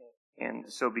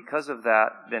 And so because of that,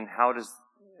 then how does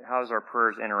our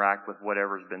prayers interact with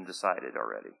whatever's been decided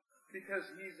already? Because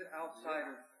He's outside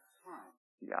of time.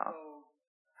 Yeah. So,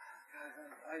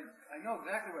 I know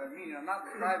exactly what I mean. I'm not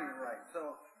describing it right.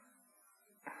 So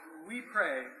we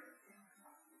pray,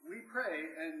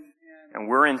 and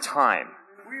we're in time.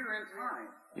 We're in time.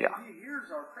 Yeah. He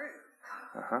hears our prayers.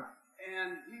 Uh-huh.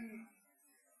 And He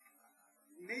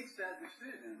makes that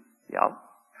decision. Yeah. God,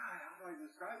 how do I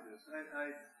describe this?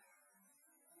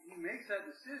 He makes that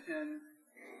decision.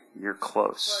 You're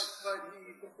close. But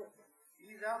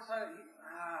he's outside.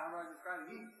 How do I describe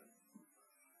it?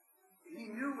 He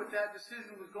knew what that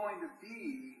decision was going to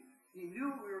be. He knew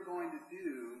what we were going to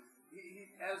do. He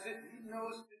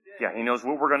knows today. Yeah, He knows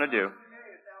what we're going to do.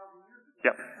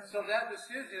 Yep. So that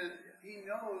decision, He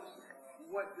knows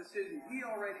what decision He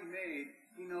already made.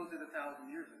 He knows it 1,000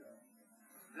 years ago.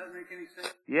 Does that make any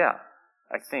sense? Yeah,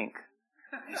 I think.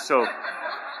 So,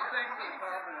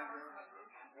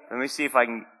 let me see if I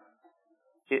can.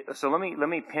 So let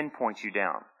me pinpoint you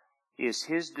down. Is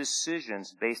His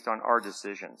decisions based on our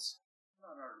decisions?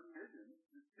 Not our decision.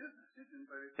 It's His decision,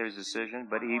 His decision,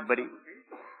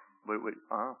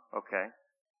 okay.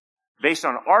 Based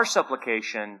on our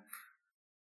supplication.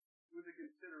 With the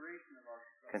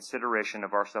consideration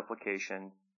of our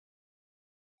supplication.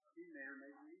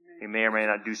 He may or may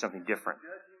not do something different.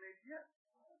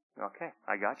 Okay,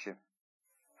 I got you.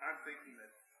 I'm thinking that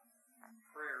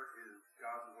prayer is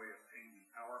God's way of painting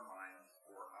our minds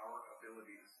for our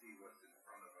ability to see what's in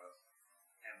front of us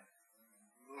and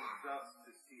moves us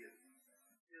to see it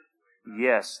His way.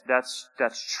 Yes, that's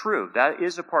true. That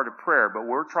is a part of prayer, but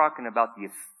we're talking about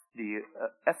the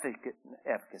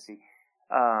efficacy,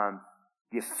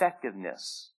 the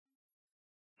effectiveness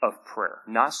of prayer.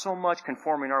 Not so much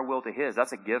conforming our will to His,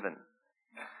 that's a given.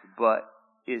 But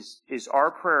is our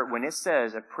prayer, when it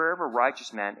says a prayer of a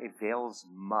righteous man avails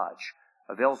much,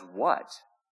 avails what?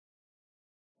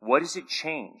 What does it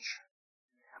change?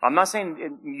 I'm not saying,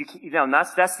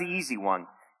 that's the easy one.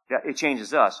 It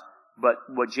changes us. But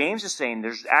what James is saying,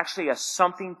 there's actually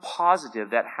something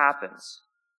positive that happens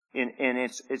in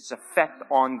its effect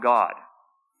on God.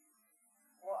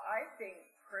 Well, I think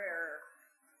prayer,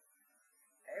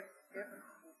 if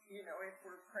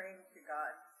we're praying to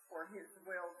God for His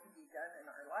will to be done in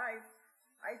our life,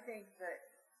 I think that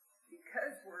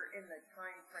because we're in the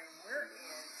time frame we're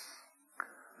in,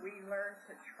 we learn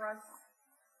to trust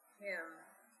Him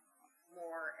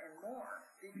more and more.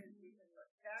 Because we can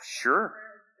look back at the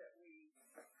prayers that we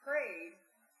prayed,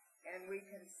 and we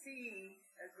can see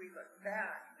as we look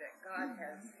back that God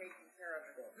has taken care of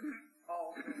it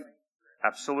all the way through.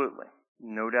 Absolutely.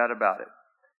 No doubt about it.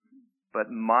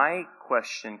 But my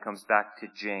question comes back to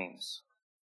James.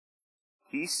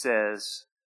 He says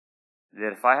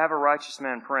that if I have a righteous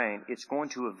man praying, it's going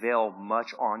to avail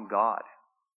much on God.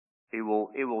 It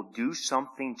will do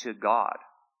something to God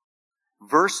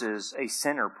versus a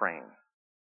sinner praying.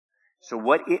 So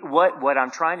what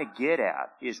I'm trying to get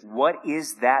at is, what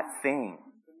is that thing?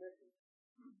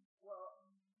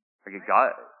 Okay,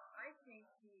 God. I think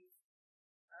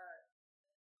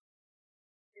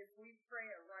if we pray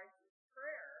a righteous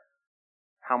prayer,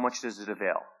 How much does it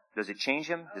avail? Does it change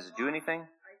him? Does it do anything?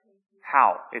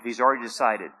 How? If he's already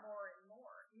decided. more and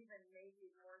more, even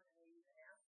maybe more than we even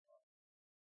ask for.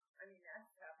 I mean, that's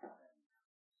happened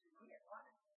to me a lot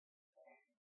of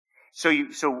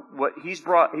times. So what he's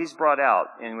brought out,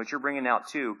 and what you're bringing out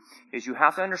too, is you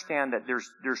have to understand that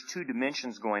there's two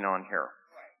dimensions going on here.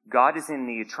 God is in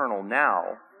the eternal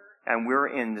now, and we're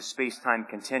in the space-time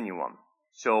continuum.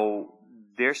 So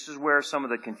this is where some of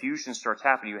the confusion starts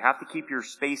happening. You have to keep your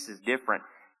spaces different.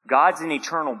 God's an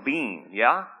eternal being,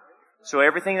 yeah? So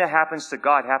everything that happens to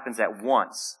God happens at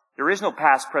once. There is no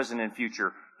past, present, and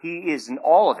future. He is in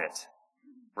all of it,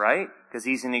 right? Because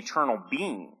He's an eternal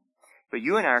being. But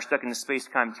you and I are stuck in the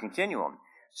space-time continuum.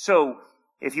 So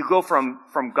if you go from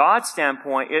God's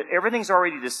standpoint, everything's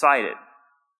already decided.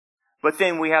 But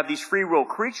then we have these free will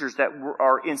creatures that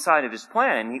are inside of His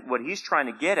plan. And what He's trying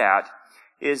to get at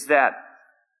is that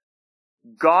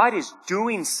God is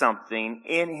doing something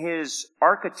in His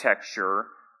architecture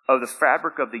of the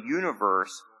fabric of the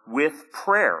universe with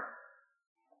prayer.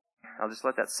 I'll just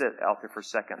let that sit out there for a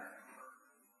second.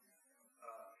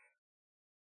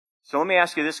 So let me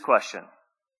ask you this question.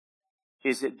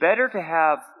 Is it better to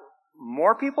have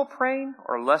more people praying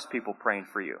or less people praying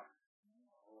for you?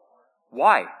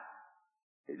 Why?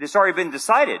 It's already been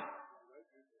decided.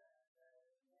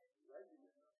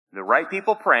 The right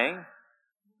people praying.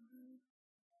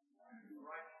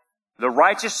 The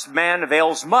righteous man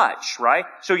avails much, right?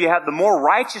 So you have the more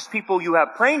righteous people you have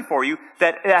praying for you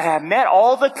that have met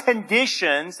all the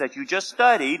conditions that you just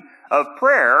studied of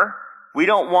prayer. We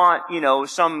don't want,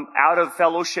 some out of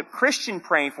fellowship Christian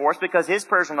praying for us because his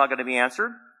prayers are not going to be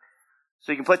answered.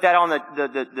 So you can put that on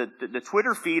the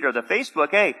Twitter feed or the Facebook.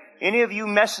 Hey, any of you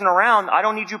messing around, I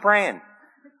don't need you praying.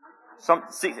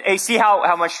 See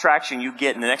how much traction you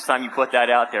get the next time you put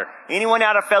that out there. Anyone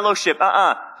out of fellowship,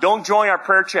 don't join our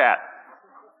prayer chat.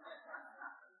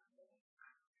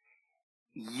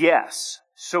 Yes.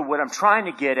 So what I'm trying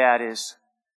to get at is,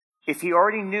 if He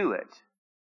already knew it,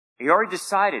 He already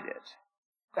decided it,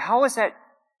 how is that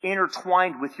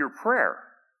intertwined with your prayer?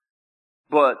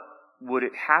 But would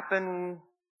it happen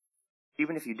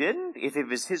even if you didn't? If it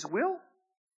was His will?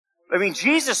 I mean,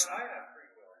 Jesus,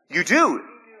 you do.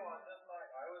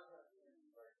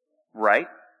 Right?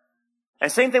 And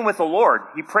same thing with the Lord.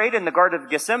 He prayed in the Garden of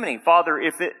Gethsemane, Father,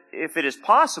 if it is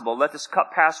possible, let this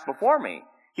cup pass before me.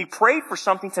 He prayed for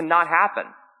something to not happen.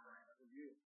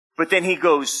 But then He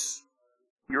goes,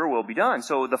 your will be done.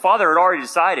 So the Father had already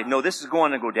decided, no, this is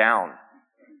going to go down.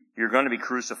 You're going to be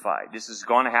crucified. This is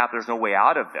going to happen. There's no way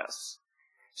out of this.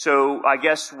 So I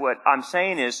guess what I'm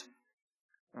saying is,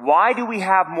 why do we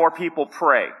have more people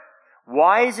pray?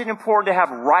 Why is it important to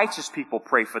have righteous people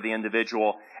pray for the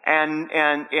individual? And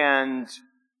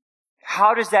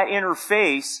how does that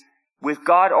interface with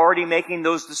God already making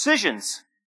those decisions?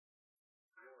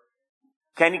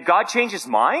 Can God change His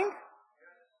mind?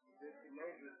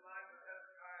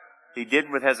 He did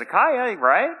with Hezekiah,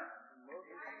 right?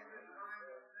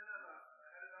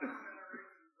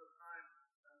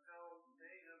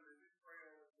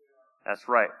 That's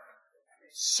right.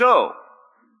 So,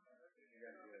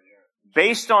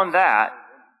 based on that,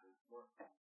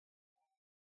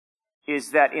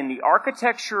 is that in the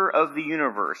architecture of the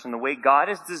universe and the way God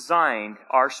has designed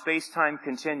our space-time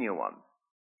continuum,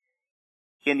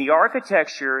 in the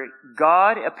architecture,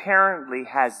 God apparently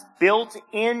has built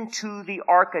into the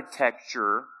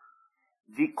architecture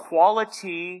the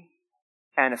quality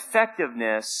and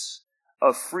effectiveness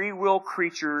of free will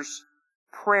creatures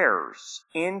prayers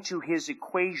into his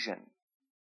equation.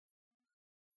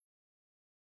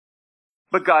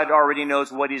 But God already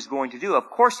knows what he's going to do. Of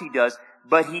course he does.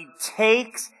 But he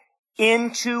takes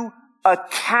into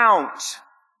account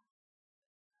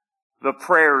the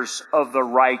prayers of the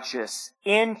righteous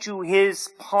into his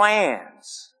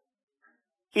plans.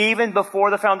 Even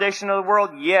before the foundation of the world,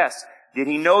 yes. Did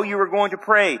he know you were going to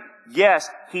pray? Yes.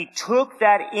 He took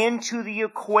that into the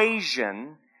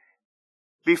equation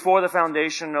before the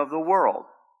foundation of the world.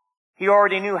 He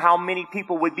already knew how many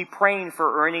people would be praying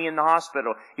for Ernie in the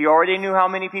hospital. He already knew how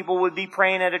many people would be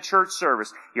praying at a church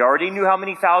service. He already knew how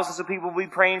many thousands of people would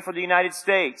be praying for the United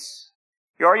States.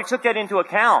 He already took that into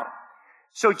account.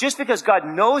 So just because God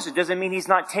knows it doesn't mean he's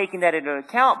not taking that into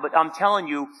account. But I'm telling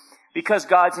you, because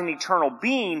God's an eternal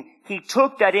being, he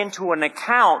took that into an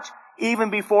account even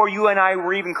before you and I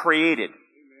were even created.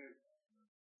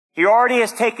 He already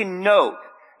has taken note.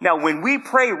 Now, when we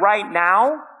pray right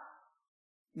now,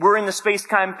 we're in the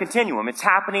space-time continuum. It's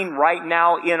happening right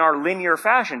now in our linear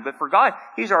fashion. But for God,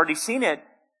 he's already seen it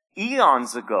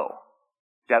eons ago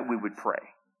that we would pray.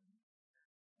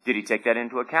 Did he take that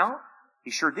into account?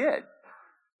 He sure did.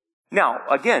 Now,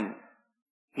 again,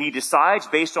 he decides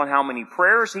based on how many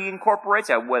prayers he incorporates,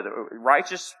 whether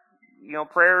righteous,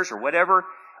 prayers or whatever.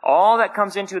 All that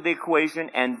comes into the equation.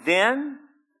 And then,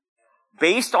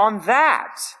 based on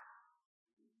that,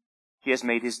 he has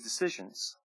made his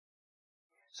decisions.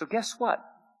 So guess what?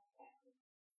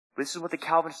 This is what the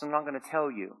Calvinists are not going to tell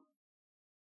you.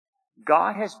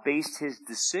 God has based his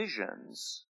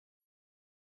decisions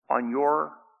on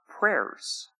your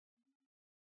prayers.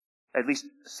 At least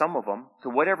some of them. To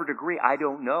whatever degree, I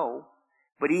don't know.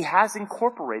 But he has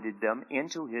incorporated them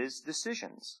into his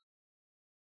decisions.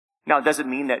 Now, it doesn't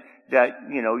mean that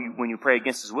when you pray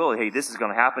against his will, hey, this is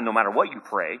going to happen no matter what you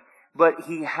pray. But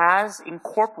he has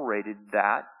incorporated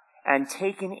that and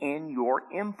taken in your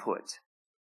input.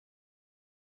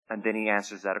 And then he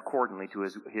answers that accordingly to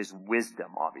his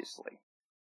wisdom, obviously.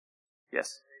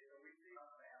 Yes?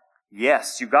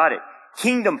 Yes, you got it.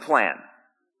 Kingdom plan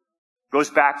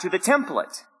goes back to the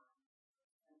template.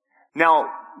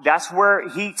 Now, that's where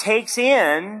he takes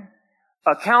in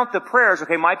account the prayers.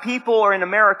 Okay, my people in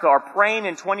America are praying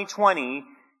in 2020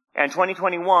 and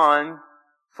 2021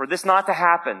 for this not to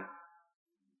happen.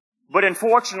 But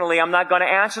unfortunately, I'm not going to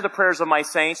answer the prayers of my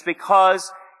saints because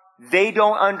they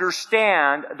don't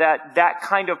understand that that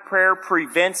kind of prayer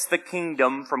prevents the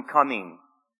kingdom from coming.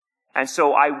 And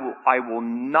so I will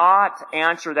not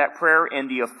answer that prayer in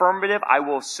the affirmative. I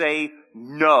will say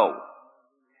no.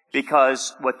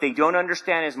 Because what they don't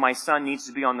understand is my son needs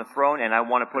to be on the throne and I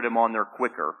want to put him on there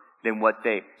quicker than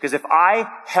because if I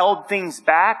held things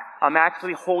back, I'm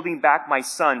actually holding back my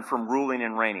son from ruling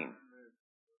and reigning.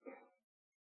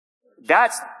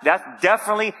 That's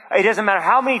definitely, it doesn't matter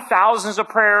how many thousands of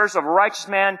prayers of a righteous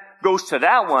man goes to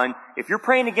that one. If you're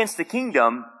praying against the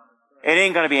kingdom, it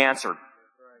ain't going to be answered.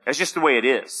 That's just the way it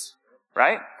is.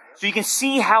 Right? So you can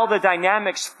see how the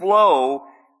dynamics flow,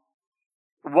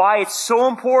 why it's so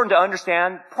important to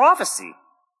understand prophecy.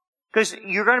 Because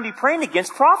you're going to be praying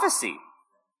against prophecy.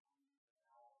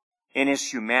 In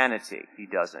his humanity, he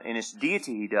doesn't. In his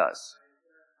deity, he does.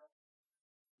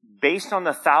 Based on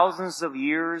the thousands of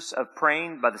years of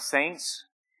praying by the saints,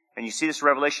 and you see this in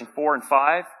Revelation 4 and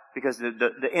 5, because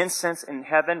the incense in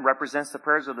heaven represents the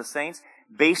prayers of the saints.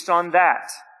 Based on that,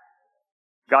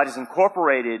 God has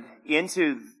incorporated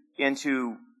into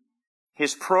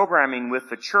his programming with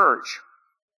the church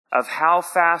of how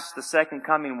fast the second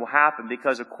coming will happen.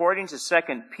 Because according to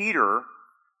 2 Peter,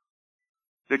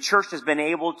 the church has been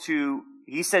able to,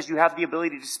 he says you have the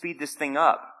ability to speed this thing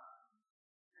up.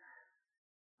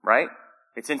 Right?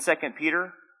 It's in 2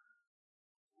 Peter.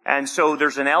 And so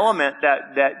there's an element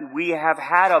that we have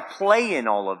had a play in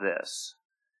all of this.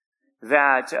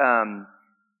 That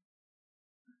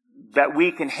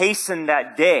we can hasten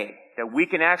that day. That we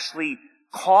can actually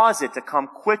cause it to come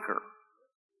quicker.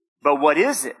 But what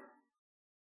is it?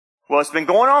 Well, it's been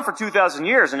going on for 2,000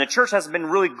 years and the church hasn't been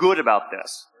really good about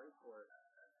this.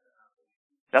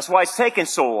 That's why it's taken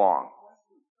so long.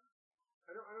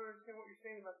 I don't understand what you're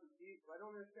saying about I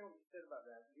don't understand what you said about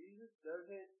that. Jesus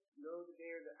doesn't know the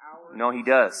day or the hour. No, he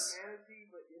does.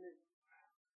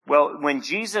 Well, when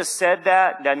Jesus said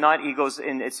that he goes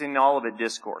in, it's in Olivet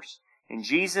Discourse. And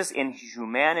Jesus in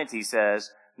humanity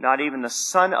says, not even the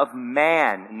Son of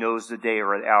Man knows the day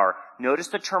or the hour. Notice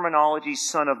the terminology,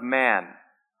 Son of Man.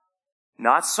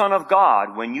 Not Son of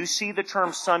God. When you see the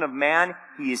term Son of Man,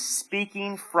 he is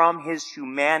speaking from his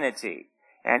humanity.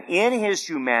 And in his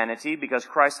humanity, because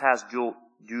Christ has a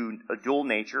dual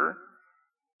nature,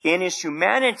 in his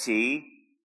humanity,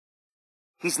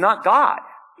 He's not God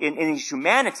in his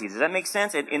humanity. Does that make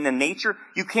sense? In the nature,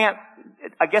 you can't,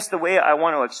 I guess the way I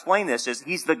want to explain this is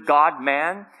he's the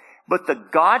God-man, but the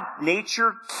God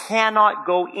nature cannot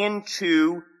go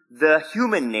into the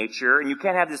human nature, and you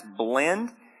can't have this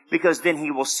blend, because then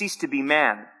he will cease to be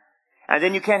man. And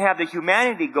then you can't have the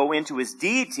humanity go into his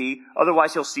deity,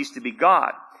 otherwise he'll cease to be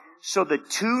God. So the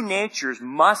two natures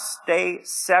must stay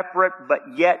separate, but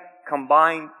yet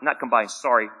combined, not combined,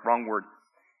 sorry, wrong word.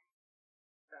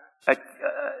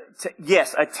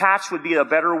 Yes, attached would be a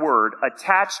better word.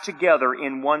 Attached together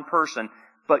in one person,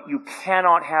 but you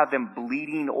cannot have them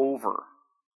bleeding over.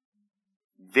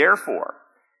 Therefore,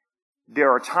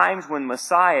 there are times when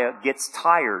Messiah gets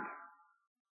tired.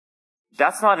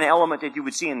 That's not an element that you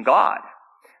would see in God.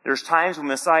 There's times when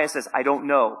Messiah says, I don't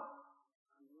know.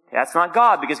 That's not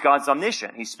God, because God's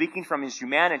omniscient. He's speaking from his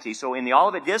humanity. So in the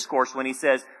Olivet Discourse, when he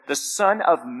says, the Son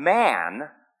of Man,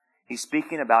 he's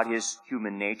speaking about his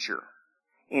human nature.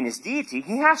 In his deity,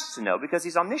 he has to know, because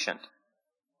he's omniscient.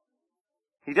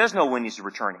 He does know when he's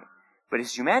returning. But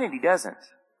his humanity doesn't.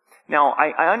 Now,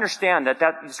 I understand that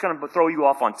is going to throw you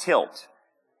off on tilt.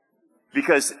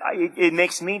 Because it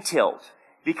makes me tilt.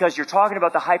 Because you're talking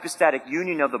about the hypostatic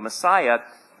union of the Messiah,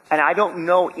 and I don't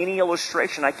know any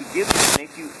illustration I could give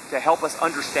you to help us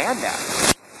understand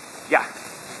that. Yeah.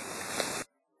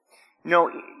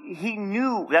 No, he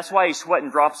knew, that's why he's sweating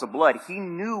drops of blood. He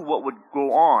knew what would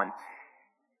go on.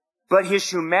 But his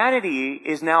humanity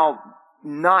is now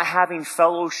not having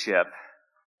fellowship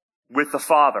with the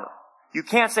Father. You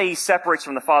can't say he separates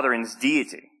from the Father in his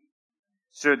deity.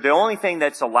 So the only thing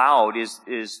that's allowed is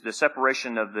the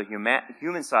separation of the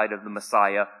human side of the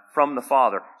Messiah from the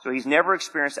Father. So he's never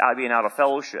experienced being out of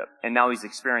fellowship, and now he's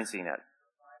experiencing it.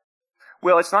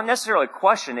 Well, it's not necessarily a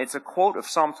question, it's a quote of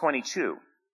Psalm 22.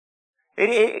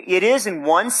 It is in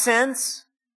one sense,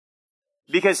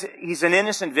 because he's an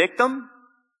innocent victim,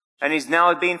 and he's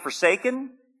now being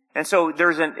forsaken. And so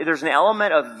there's an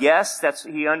element of, yes,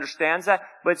 he understands that,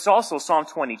 but it's also Psalm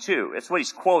 22. It's what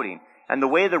he's quoting. And the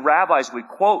way the rabbis would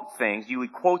quote things, you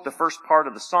would quote the first part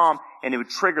of the psalm, and it would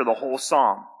trigger the whole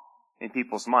psalm in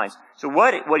people's minds. So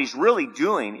what he's really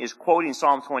doing is quoting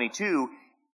Psalm 22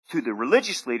 to the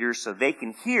religious leaders so they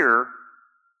can hear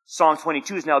Psalm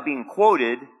 22 is now being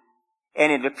quoted,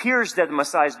 and it appears that the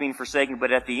Messiah is being forsaken,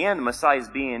 but at the end, the Messiah is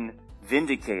being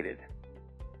vindicated.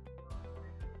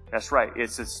 That's right.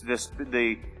 It's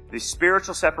the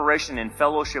spiritual separation and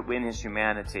fellowship in his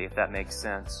humanity, if that makes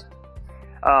sense.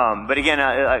 But again,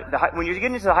 when you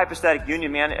get into the hypostatic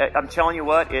union, man, I'm telling you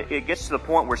what, it gets to the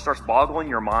point where it starts boggling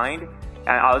your mind. And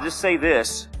I'll just say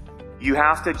this. You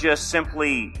have to just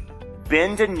simply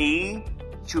bend a knee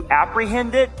to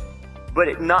apprehend it, but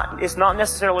it's not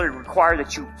necessarily required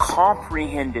that you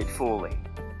comprehend it fully.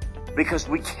 Because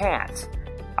we can't.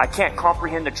 I can't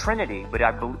comprehend the Trinity, but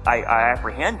I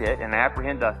apprehend it, and I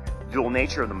apprehend the dual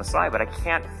nature of the Messiah, but I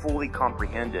can't fully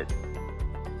comprehend it.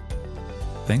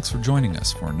 Thanks for joining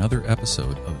us for another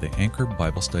episode of the Anchor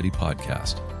Bible Study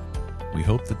Podcast. We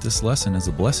hope that this lesson is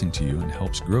a blessing to you and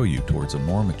helps grow you towards a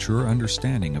more mature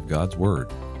understanding of God's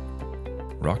Word.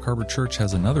 Rock Harbor Church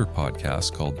has another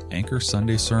podcast called Anchor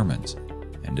Sunday Sermons,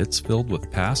 and it's filled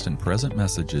with past and present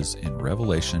messages in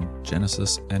Revelation,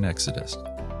 Genesis, and Exodus.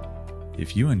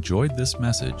 If you enjoyed this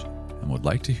message and would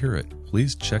like to hear it,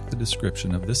 please check the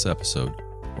description of this episode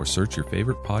or search your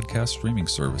favorite podcast streaming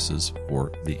services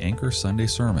for the Anchor Sunday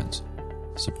Sermons.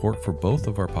 Support for both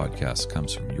of our podcasts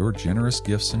comes from your generous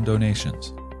gifts and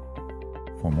donations.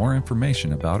 For more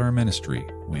information about our ministry,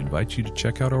 we invite you to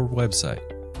check out our website,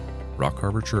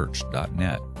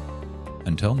 rockharborchurch.net.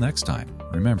 Until next time,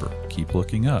 remember, keep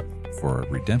looking up, for our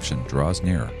redemption draws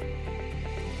nearer.